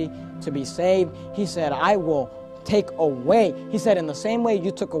opportunity to be saved. He said, I will take away. He said, in the same way you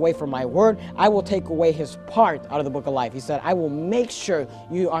took away from my word, I will take away his part out of the book of life. He said, I will make sure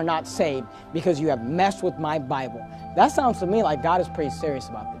you are not saved because you have messed with my Bible. That sounds to me like God is pretty serious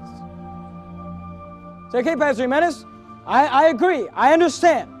about this. Say, okay, Pastor Jimenez, I agree. I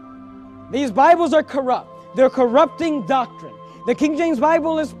understand. These Bibles are corrupt. They're corrupting doctrine. The King James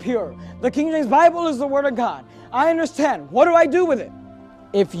Bible is pure. The King James Bible is the Word of God. I understand. What do I do with it?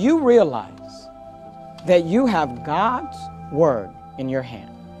 If you realize that you have God's Word in your hand,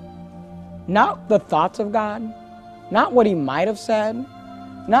 not the thoughts of God, not what He might have said,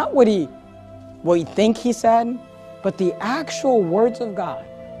 not what we think He said, but the actual words of God.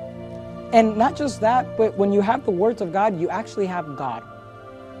 And not just that, but when you have the words of God, you actually have God.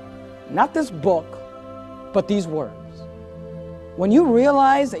 Not this book, but these words. When you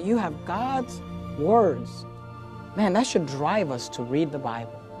realize that you have God's words, man, that should drive us to read the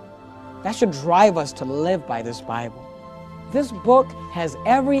Bible. That should drive us to live by this Bible. This book has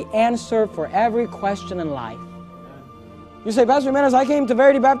every answer for every question in life. You say, Pastor Jimenez, I came to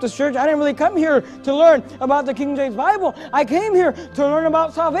Verity Baptist Church. I didn't really come here to learn about the King James Bible. I came here to learn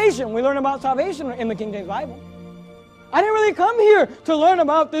about salvation. We learn about salvation in the King James Bible. I didn't really come here to learn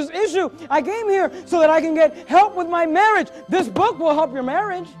about this issue. I came here so that I can get help with my marriage. This book will help your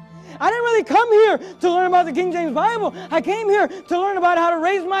marriage. I didn't really come here to learn about the King James Bible. I came here to learn about how to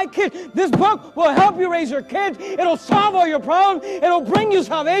raise my kids. This book will help you raise your kids. It'll solve all your problems. It'll bring you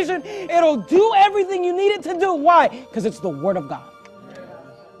salvation. It'll do everything you need it to do. Why? Because it's the Word of God.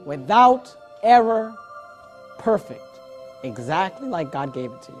 Without error, perfect. Exactly like God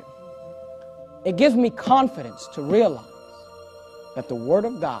gave it to you. It gives me confidence to realize that the Word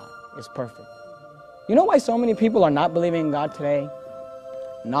of God is perfect. You know why so many people are not believing in God today?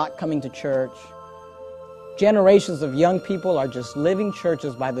 Not coming to church. Generations of young people are just living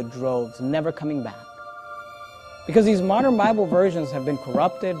churches by the droves, never coming back. Because these modern Bible versions have been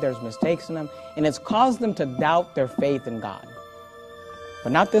corrupted, there's mistakes in them, and it's caused them to doubt their faith in God.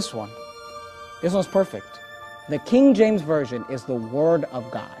 But not this one. This one's perfect. The King James Version is the Word of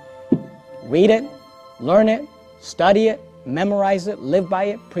God. Read it, learn it, study it, memorize it, live by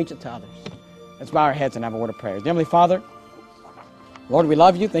it, preach it to others. Let's bow our heads and have a word of prayer. Dear Heavenly Father, Lord, we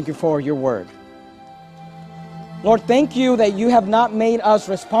love you. Thank you for your word. Lord, thank you that you have not made us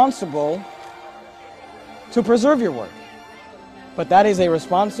responsible to preserve your word. But that is a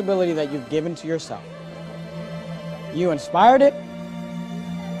responsibility that you've given to yourself. You inspired it,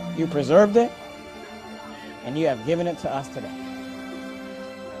 you preserved it, and you have given it to us today.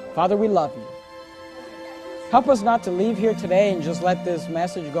 Father, we love you. Help us not to leave here today and just let this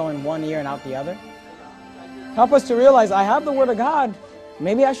message go in one ear and out the other. Help us to realize I have the Word of God.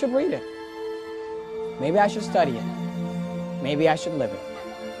 Maybe I should read it. Maybe I should study it. Maybe I should live it.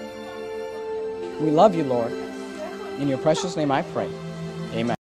 We love you, Lord. In your precious name I pray. Amen.